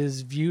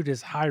is viewed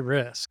as high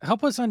risk.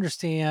 Help us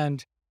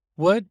understand,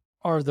 what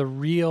are the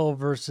real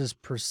versus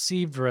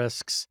perceived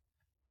risks,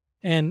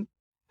 and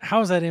how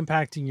is that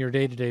impacting your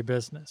day-to-day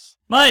business?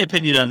 My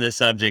opinion on this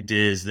subject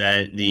is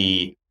that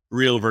the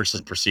real versus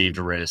perceived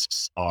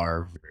risks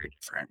are very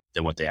different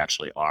than what they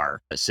actually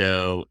are.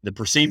 So the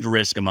perceived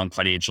risk among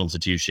financial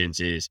institutions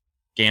is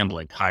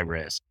gambling, high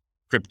risk,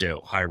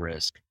 crypto, high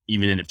risk,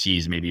 even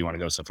NFTs. Maybe you want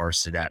to go so far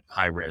as to that,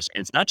 high risk.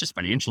 And it's not just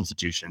financial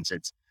institutions,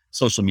 it's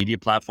social media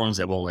platforms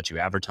that won't let you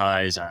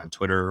advertise on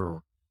Twitter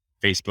or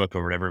Facebook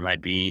or whatever it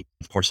might be.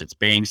 Of course, it's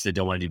banks that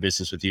don't want to do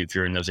business with you if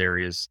you're in those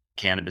areas.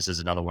 Cannabis is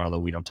another one, although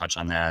we don't touch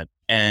on that.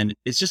 And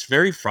it's just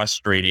very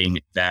frustrating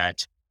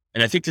that,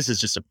 and I think this is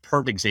just a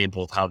perfect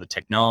example of how the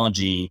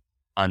technology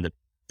on the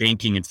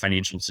banking and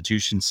financial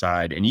institution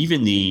side, and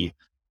even the,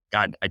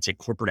 God, I'd say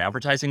corporate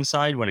advertising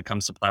side, when it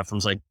comes to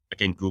platforms like,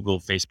 again, Google,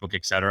 Facebook,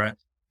 et cetera,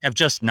 have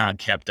just not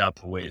kept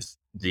up with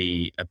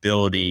the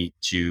ability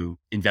to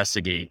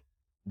investigate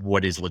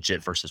what is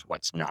legit versus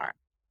what's not.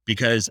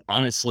 Because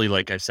honestly,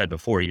 like I said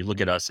before, you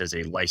look at us as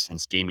a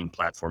licensed gaming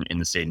platform in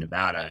the state of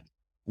Nevada,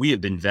 we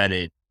have been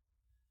vetted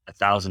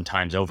 1,000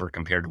 times over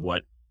compared to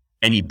what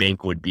any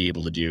bank would be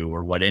able to do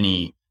or what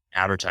any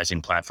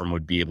advertising platform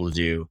would be able to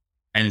do.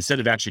 And instead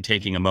of actually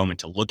taking a moment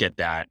to look at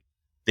that,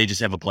 they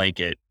just have a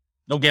blanket,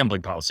 no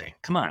gambling policy.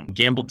 Come on,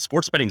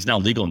 sports betting is now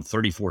legal in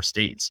 34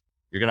 states.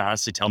 You're going to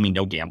honestly tell me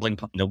no gambling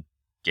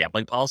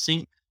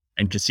policy?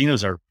 And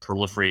casinos are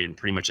proliferated in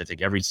pretty much, I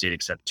think, every state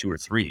except 2 or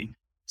 3.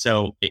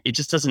 So it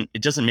just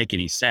doesn't make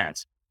any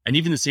sense. And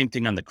even the same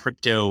thing on the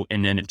crypto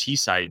and NFT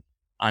side.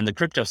 On the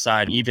crypto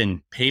side,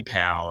 even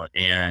PayPal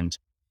and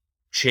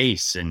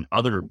Chase and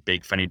other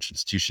big financial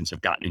institutions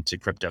have gotten into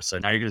crypto. So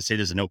now you're going to say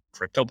there's no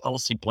crypto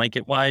policy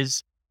blanket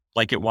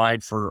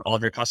wide for all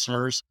of your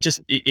customers.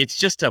 It's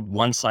just a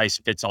one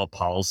size fits all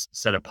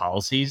set of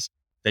policies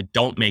that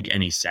don't make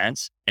any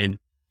sense and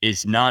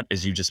is not,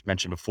 as you just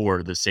mentioned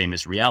before, the same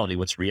as reality.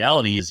 What's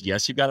reality is,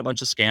 yes, you've got a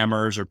bunch of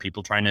scammers or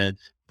people trying to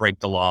break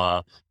the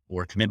law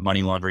or commit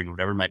money laundering,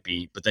 whatever it might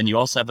be. But then you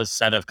also have a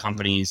set of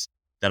companies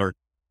that are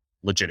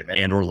legitimate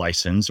and or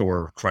licensed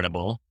or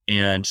credible,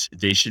 and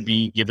they should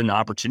be given the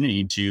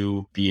opportunity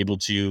to be able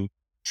to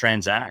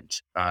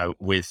transact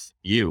with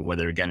you,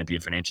 whether again it be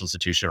a financial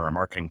institution or a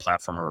marketing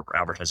platform or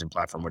advertising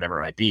platform, whatever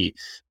it might be.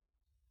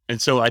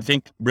 And so I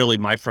think really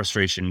my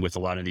frustration with a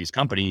lot of these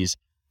companies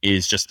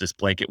is just this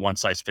blanket one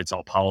size fits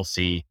all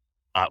policy,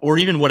 or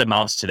even what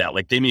amounts to that.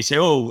 Like they may say,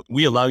 "Oh,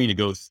 we allow you to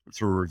go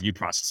through a review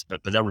process,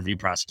 but that review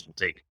process will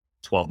take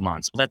 12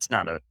 months." Well, that's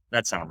not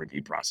a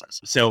review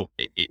process. So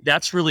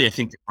that's really, I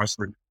think, the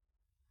frustrating.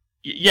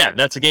 Yeah,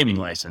 that's a gaming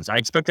license. I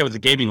expect that with a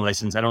gaming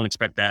license. I don't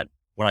expect that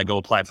when I go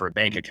apply for a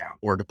bank account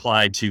or to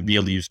apply to be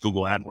able to use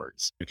Google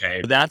AdWords.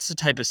 Okay. That's the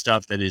type of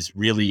stuff that is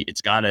really,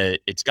 it's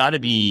gotta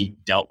be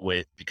dealt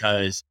with,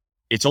 because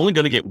it's only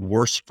going to get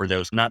worse for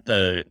those, not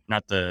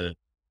the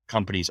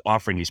companies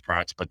offering these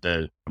products, but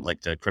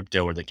like the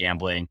crypto or the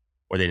gambling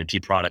or the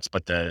NFT products,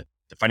 but the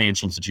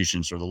financial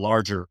institutions or the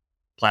larger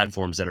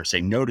platforms that are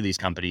saying no to these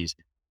companies.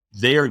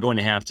 They are going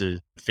to have to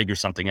figure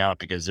something out,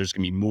 because there's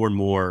going to be more and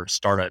more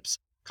startups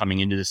coming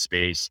into this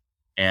space.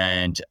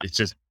 And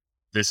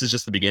this is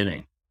just the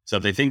beginning. So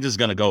if they think this is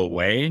going to go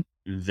away,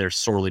 they're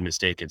sorely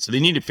mistaken. So they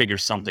need to figure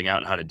something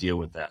out how to deal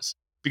with this,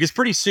 because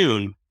pretty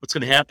soon what's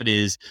going to happen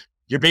is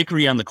your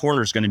bakery on the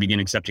corner is going to begin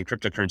accepting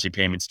cryptocurrency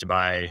payments to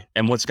buy.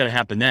 And what's going to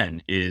happen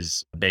then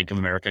is Bank of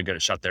America going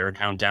to shut their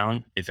account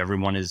down if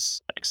everyone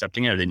is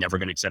accepting it. Are they never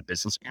going to accept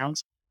business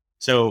accounts?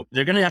 So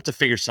they're going to have to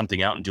figure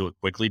something out and do it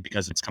quickly,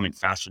 because it's coming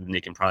faster than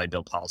they can probably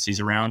build policies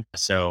around.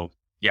 So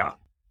yeah.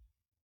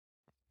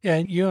 Yeah,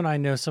 you and I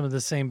know some of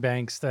the same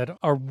banks that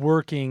are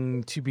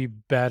working to be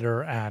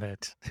better at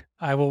it.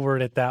 I will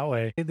word it that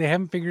way. They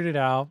haven't figured it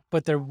out,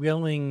 but they're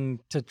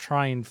willing to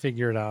try and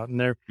figure it out, and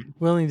they're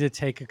willing to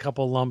take a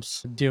couple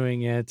lumps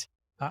doing it.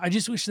 I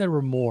just wish there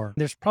were more.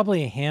 There's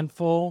probably a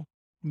handful,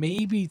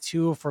 maybe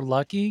 2 if we're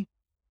lucky,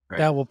 Right.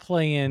 that will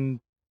play in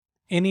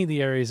any of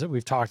the areas that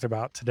we've talked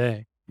about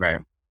today.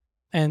 Right.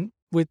 And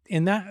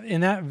in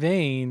that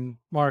vein,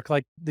 Mark,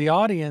 like the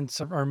audience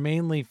are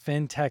mainly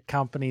fintech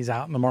companies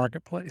out in the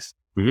marketplace.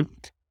 Mm-hmm.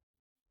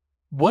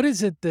 What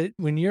is it that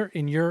when you're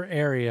in your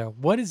area,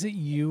 what is it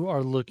you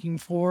are looking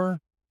for,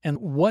 and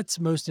what's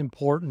most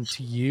important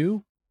to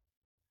you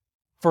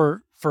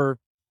for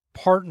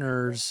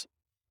partners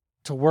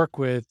to work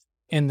with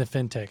in the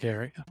fintech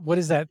area? What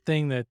is that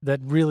thing that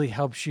really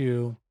helps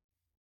you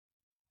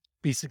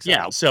be Yeah.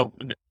 successful? So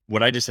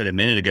what I just said a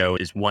minute ago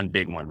is one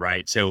big one,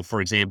 right? So for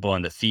example,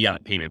 on the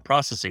fiat payment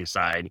processing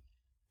side,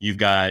 you've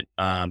got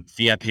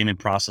fiat payment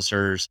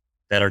processors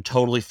that are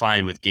totally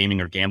fine with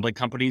gaming or gambling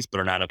companies, but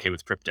are not okay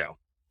with crypto.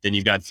 Then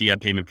you've got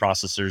fiat payment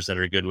processors that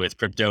are good with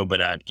crypto,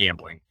 but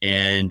gambling.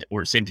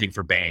 Or same thing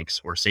for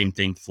banks, or same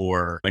thing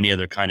for any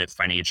other kind of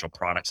financial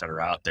products that are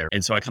out there.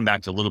 And so I come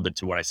back to a little bit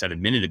to what I said a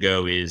minute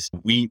ago is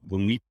when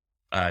we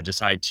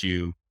decide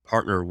to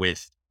partner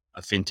with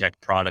a fintech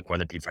product,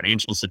 whether it be a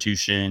financial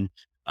institution,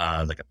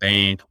 like a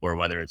bank, or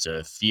whether it's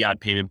a fiat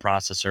payment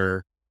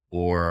processor,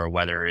 or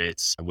whether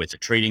it's with a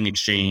trading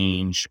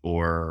exchange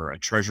or a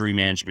treasury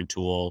management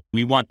tool.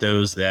 We want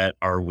those that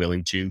are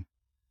willing to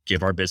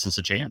give our business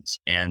a chance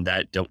and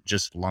that don't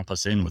just lump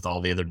us in with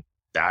all the other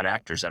bad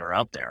actors that are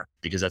out there,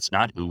 because that's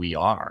not who we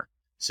are.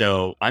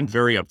 So I'm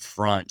very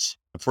upfront.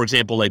 For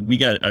example, like we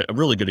got a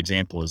really good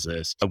example is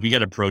this. We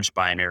got approached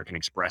by American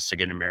Express to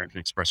get an American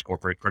Express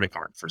corporate credit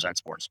card for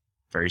ZenSports.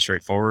 Very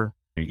straightforward.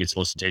 You get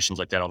solicitations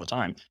like that all the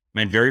time.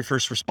 My very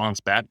first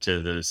response back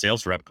to the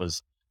sales rep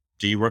was,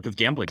 "Do you work with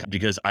gambling?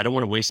 Because I don't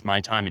want to waste my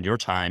time and your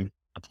time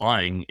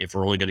applying if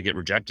we're only going to get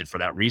rejected for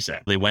that reason.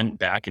 They went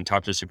back and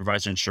talked to the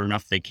supervisor, and sure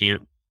enough, they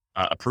can't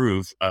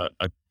approve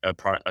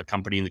a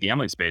company in the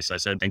gambling space. I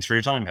said, thanks for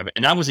your time.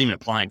 And I wasn't even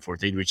applying for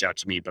it. They'd reach out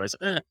to me, but I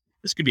said,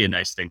 this could be a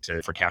nice thing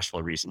for cash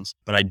flow reasons.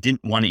 But I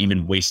didn't want to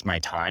even waste my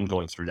time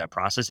going through that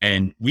process.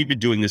 And we've been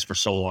doing this for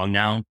so long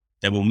now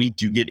that when we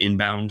do get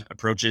inbound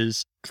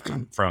approaches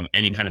from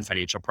any kind of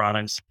financial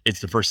products, it's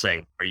the first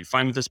thing. Are you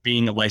fine with us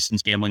being a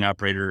licensed gambling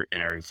operator?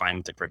 And are you fine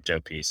with the crypto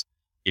piece?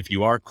 If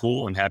you are,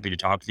 cool, I'm happy to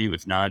talk with you.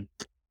 If not,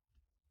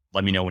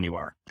 let me know when you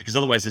are, because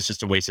otherwise it's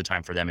just a waste of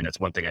time for them. And that's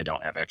one thing I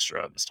don't have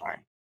extra of this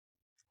time.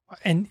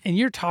 And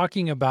you're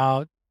talking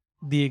about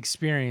the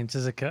experience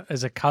as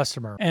a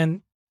customer,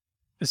 and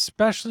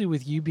especially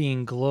with you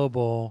being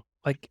global,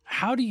 like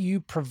how do you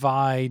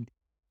provide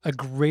a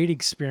great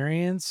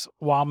experience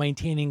while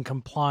maintaining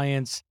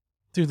compliance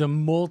through the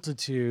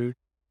multitude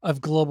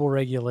of global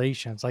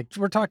regulations? Like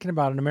we're talking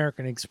about an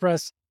American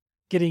Express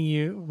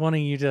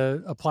wanting you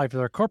to apply for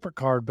their corporate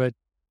card, but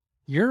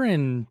you're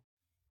in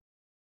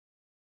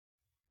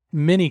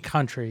many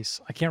countries.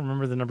 I can't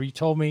remember the number you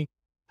told me.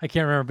 I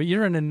can't remember, but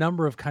you're in a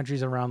number of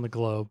countries around the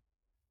globe.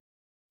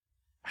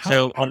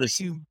 So How on are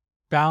this, you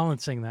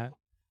balancing that?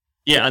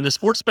 yeah, on the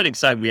sports betting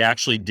side, we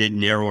actually did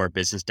narrow our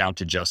business down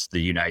to just the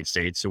United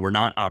States. So we're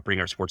not operating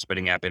our sports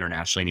betting app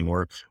internationally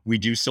anymore. We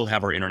do still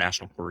have our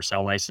international quarter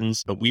sale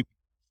license, but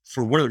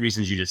for one of the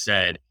reasons you just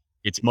said,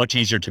 it's much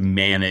easier to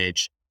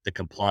manage the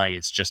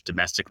compliance just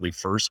domestically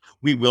first.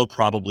 We will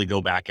probably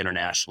go back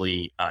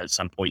internationally at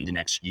some point in the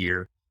next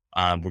year.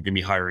 We're going to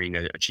be hiring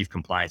a chief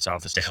compliance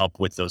officer to help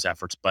with those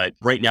efforts. But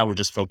right now we're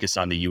just focused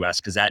on the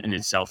US because that in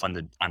itself on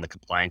the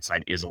compliance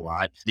side is a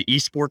lot. The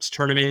esports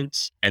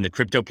tournaments and the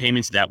crypto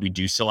payments that we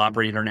do still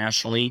operate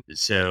internationally.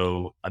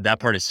 So that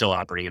part is still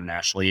operating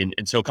internationally.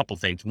 And so a couple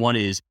of things. One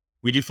is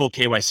we do full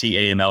KYC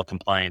AML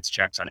compliance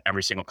checks on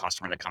every single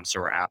customer that comes to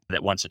our app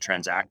that wants to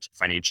transact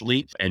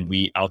financially. And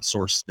we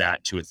outsource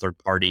that to a third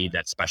party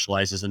that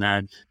specializes in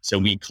that. So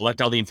we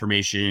collect all the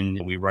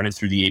information, we run it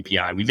through the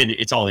API.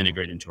 It's all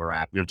integrated into our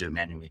app. We don't do it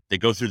manually. They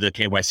go through the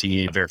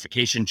KYC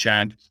verification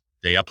check.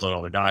 They upload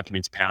all their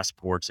documents,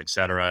 passports, et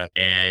cetera,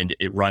 and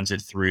it runs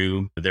it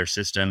through their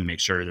system, make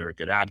sure they're a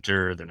good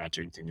actor, they're not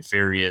doing anything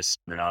nefarious,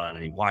 they're not on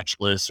any watch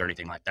lists or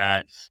anything like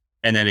that.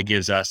 And then it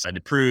gives us an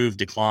approved,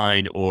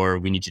 declined, or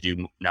we need to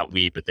do, not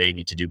we, but they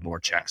need to do more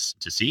checks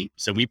to see.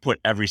 So we put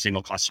every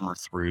single customer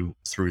through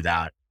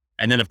that.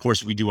 And then of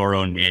course we do our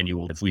own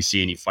manual. If we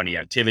see any funny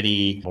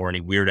activity or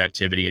any weird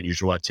activity,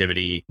 unusual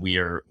activity,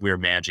 we're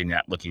managing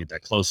that, looking at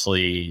that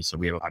closely. So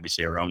we have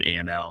obviously our own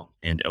AML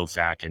and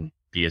OFAC and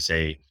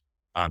PSA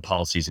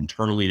policies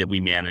internally that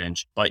we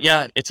manage. But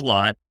yeah, it's a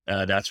lot,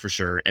 that's for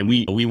sure. And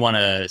we want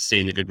to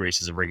stay in the good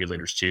graces of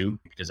regulators too,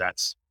 because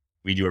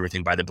we do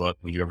everything by the book.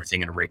 We do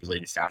everything in a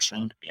regulated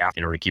fashion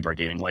in order to keep our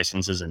gaming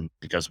licenses. And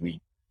because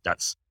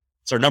it's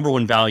our number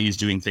one value is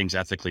doing things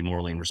ethically,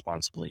 morally, and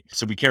responsibly.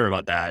 So we care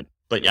about that.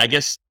 But I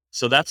guess,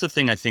 so that's the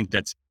thing I think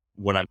that's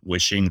what I'm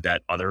wishing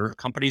that other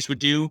companies would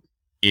do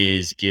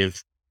is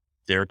give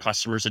their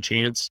customers a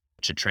chance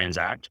to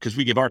transact, because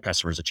we give our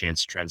customers a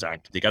chance to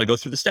transact. They got to go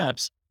through the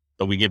steps,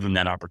 but we give them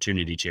that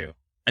opportunity too.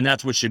 And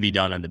that's what should be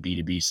done on the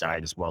B2B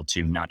side as well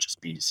too, not just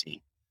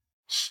B2C.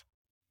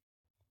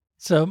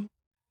 So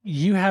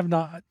you have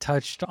not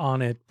touched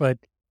on it, but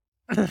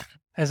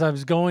as I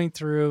was going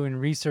through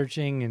and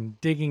researching and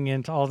digging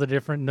into all the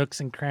different nooks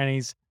and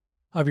crannies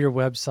of your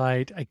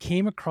website, I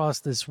came across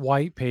this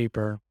white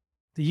paper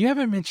that you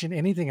haven't mentioned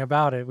anything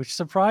about it, which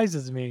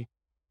surprises me.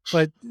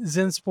 But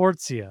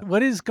ZenSportsia,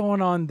 what is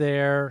going on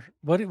there?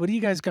 What do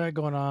you guys got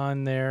going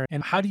on there?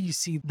 And how do you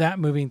see that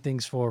moving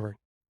things forward?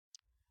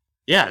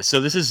 Yeah, so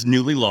this is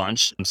newly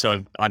launched. So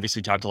I've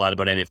obviously talked a lot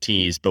about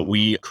NFTs, but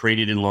we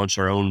created and launched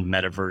our own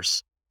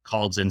metaverse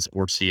called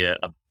ZenSportsia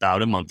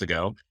about a month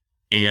ago.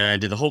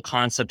 And the whole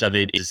concept of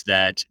it is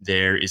that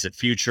there is a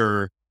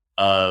future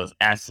of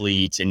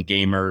athletes and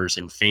gamers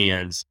and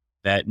fans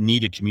that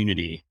need a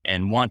community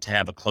and want to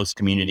have a close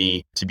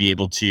community to be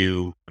able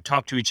to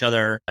talk to each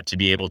other, to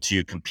be able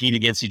to compete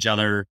against each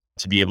other,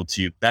 to be able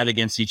to bet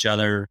against each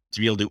other, to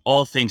be able to do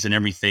all things and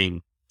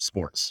everything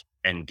sports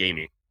and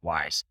gaming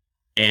wise.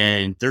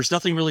 And there's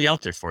nothing really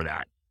out there for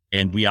that.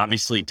 And we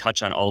obviously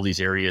touch on all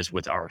these areas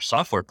with our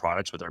software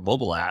products, with our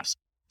mobile apps.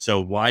 So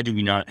why do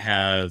we not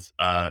have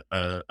a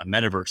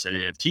metaverse and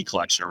NFT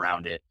collection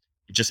around it?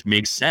 It just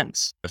makes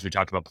sense. As we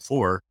talked about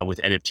before,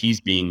 with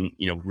NFTs being,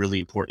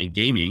 really important in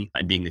gaming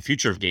and being the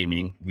future of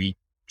gaming, we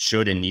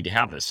should and need to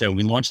have this. So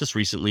we launched this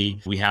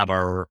recently. We have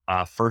our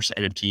first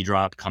NFT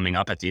drop coming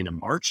up at the end of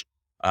March,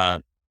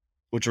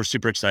 which we're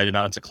super excited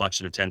about. It's a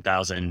collection of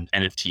 10,000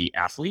 NFT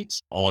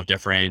athletes, all of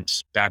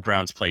different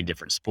backgrounds, playing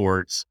different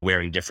sports,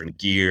 wearing different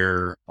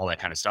gear, all that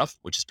kind of stuff,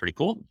 which is pretty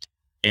cool.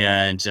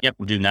 And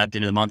we're doing that at the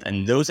end of the month.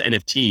 And those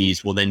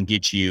NFTs will then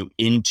get you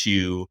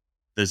into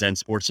the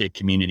ZenSportsia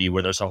community,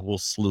 where there's a whole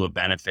slew of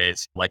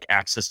benefits like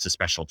access to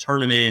special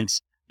tournaments,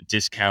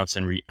 discounts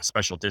and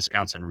special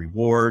discounts and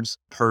rewards,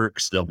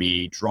 perks. There'll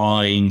be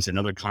drawings and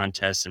other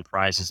contests and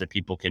prizes that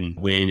people can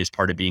win as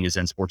part of being a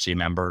ZenSports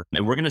member.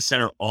 And we're going to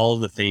center all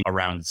of the things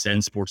around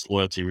ZenSports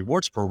loyalty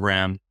rewards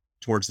program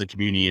towards the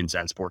community in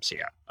ZenSports.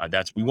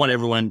 We want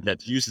everyone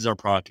that uses our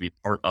product to be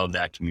part of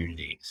that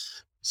community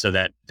so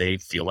that they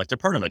feel like they're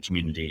part of that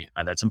community.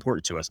 That's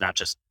important to us, not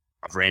just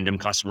a random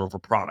customer for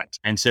product.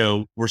 And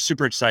so we're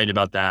super excited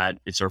about that.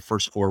 It's our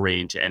first foray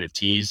into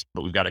NFTs,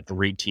 but we've got a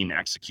great team to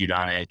execute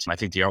on it. I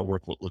think the artwork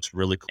looks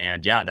really cool.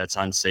 And yeah, that's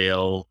on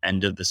sale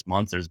end of this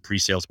month. There's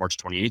pre-sales March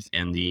 28th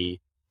and the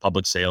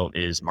public sale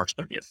is March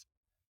 30th.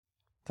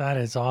 That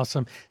is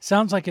awesome.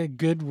 Sounds like a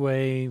good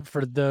way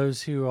for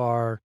those who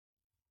are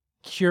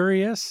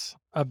curious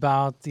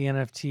about the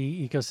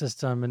NFT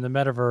ecosystem and the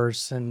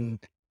metaverse and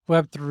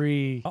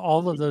Web3,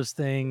 all of those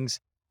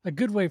things. A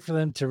good way for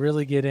them to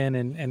really get in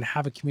and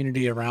have a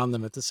community around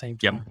them at the same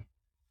time. Yep.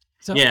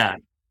 So, yeah.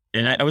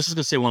 And I was just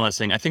going to say one last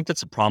thing. I think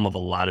that's a problem of a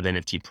lot of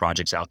NFT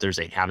projects out there is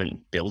they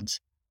haven't built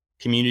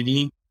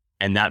community.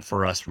 And that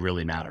for us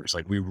really matters.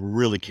 Like we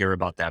really care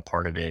about that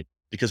part of it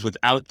because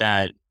without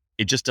that,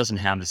 it just doesn't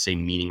have the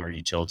same meaning or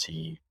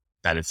utility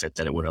benefit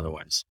that it would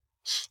otherwise.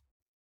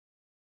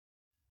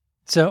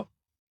 So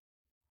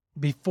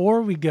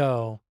before we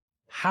go,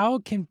 how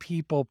can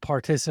people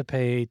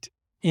participate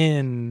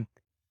in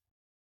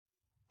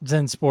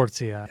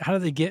ZenSports? How do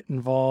they get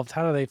involved?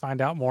 How do they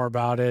find out more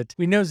about it?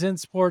 We know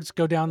ZenSports,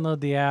 go download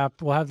the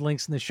app. We'll have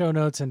links in the show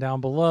notes and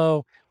down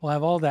below. We'll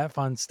have all that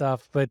fun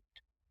stuff. But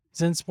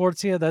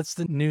ZenSports, that's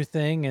the new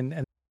thing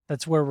and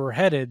that's where we're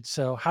headed.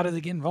 So how do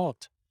they get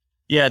involved?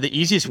 Yeah, the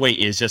easiest way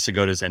is just to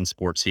go to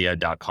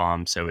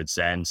ZenSportsia.com. So it's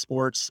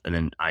ZenSports and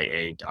then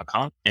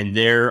IA.com. And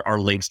there are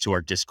links to our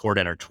Discord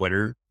and our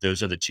Twitter.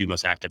 Those are the two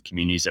most active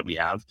communities that we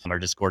have. Our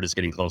Discord is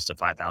getting close to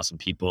 5,000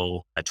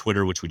 people.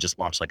 Twitter, which we just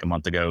launched like a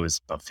month ago,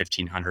 is about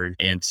 1,500.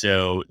 And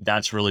so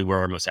that's really where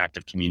our most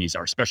active communities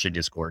are, especially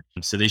Discord.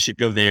 So they should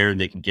go there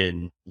and they can get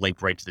a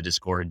link right to the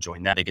Discord and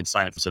join that. They can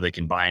sign up so they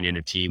can buy an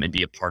NFT and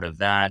be a part of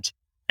that.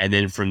 And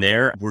then from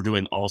there, we're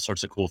doing all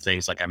sorts of cool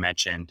things. Like I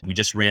mentioned, we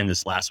just ran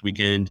this last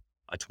weekend,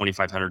 a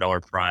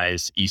 $2,500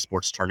 prize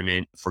esports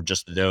tournament for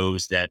just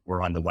those that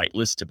were on the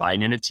whitelist to buy an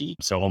NFT.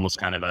 So almost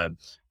kind of a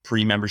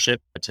pre-membership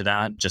to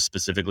that, just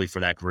specifically for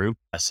that group.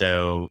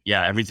 So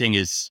yeah,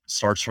 everything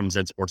starts from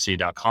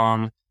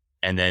ZenSportsia.com.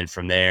 And then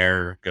from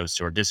there goes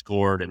to our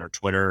Discord and our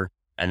Twitter.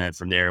 And then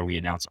from there, we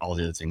announce all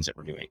the other things that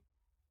we're doing.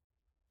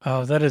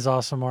 Oh, that is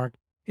awesome, Mark.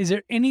 Is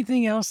there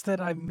anything else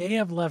that I may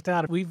have left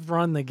out? We've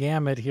run the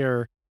gamut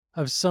here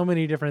of so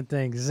many different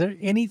things. Is there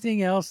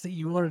anything else that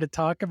you wanted to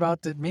talk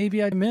about that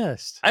maybe I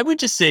missed? I would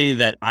just say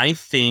that I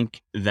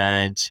think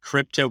that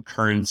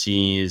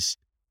cryptocurrencies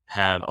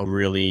have a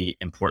really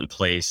important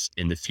place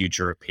in the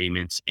future of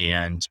payments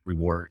and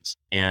rewards.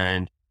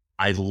 And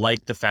I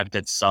like the fact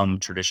that some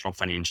traditional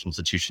financial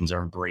institutions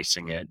are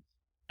embracing it.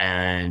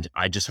 And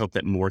I just hope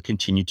that more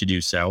continue to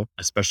do so,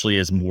 especially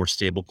as more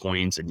stable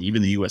coins and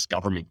even the US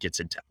government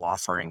gets into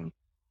offering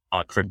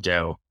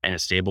crypto and a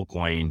stable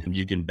coin.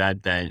 You can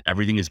bet that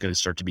everything is going to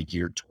start to be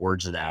geared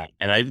towards that.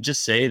 And I would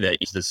just say that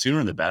the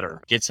sooner the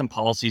better. Get some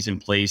policies in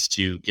place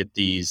to get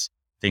these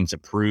things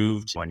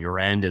approved on your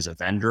end as a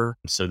vendor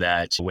so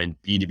that when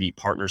B2B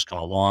partners come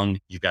along,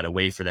 you've got a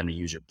way for them to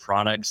use your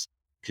products.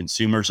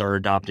 Consumers are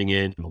adopting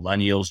it.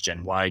 Millennials,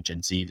 Gen Y,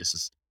 Gen Z,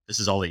 this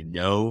is all they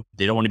know.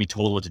 They don't want to be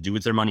told what to do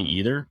with their money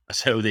either.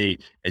 So they,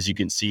 as you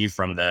can see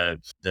from the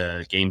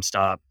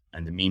GameStop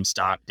and the meme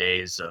stock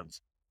days of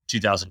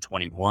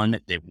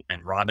 2021,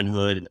 and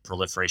Robinhood and the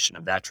proliferation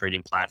of that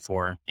trading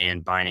platform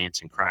and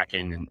Binance and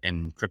Kraken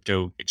and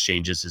crypto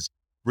exchanges is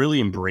really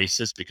embrace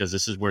this because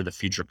this is where the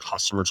future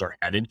customers are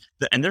headed.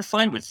 And they're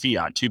fine with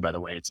fiat too, by the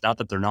way. It's not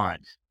that they're not,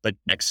 but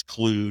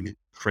exclude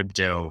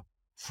crypto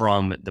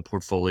from the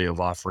portfolio of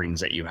offerings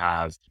that you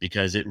have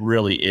because it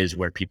really is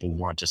where people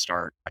want to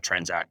start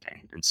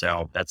transacting. And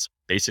so that's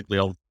basically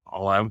all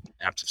I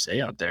have to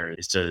say out there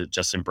is to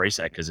just embrace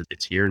that because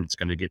it's here and it's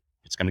going to.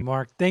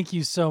 Mark, thank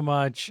you so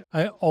much.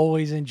 I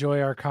always enjoy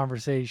our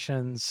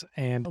conversations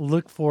and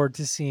look forward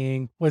to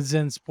seeing what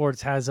ZenSports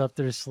has up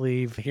their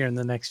sleeve here in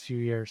the next few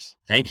years.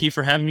 Thank you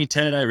for having me,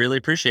 Ted. I really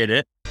appreciate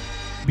it.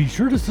 Be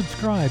sure to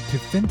subscribe to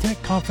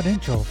Fintech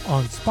Confidential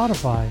on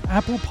Spotify,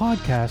 Apple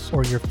Podcasts,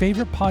 or your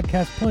favorite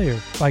podcast player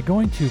by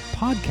going to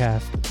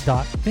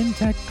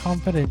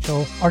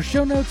podcast.fintechconfidential. Our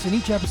show notes in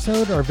each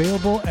episode are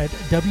available at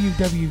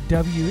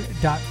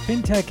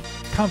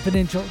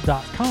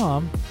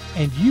www.fintechconfidential.com,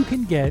 and you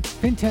can get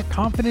Fintech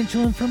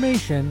Confidential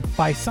information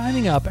by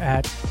signing up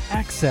at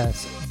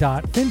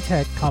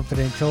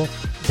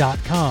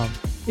access.fintechconfidential.com.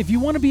 If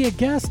you want to be a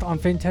guest on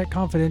Fintech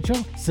Confidential,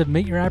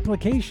 submit your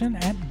application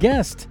at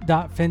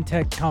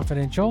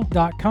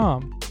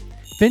guest.fintechconfidential.com.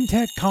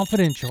 Fintech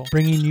Confidential,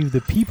 bringing you the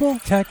people,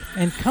 tech,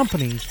 and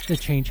companies that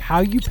change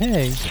how you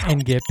pay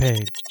and get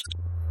paid.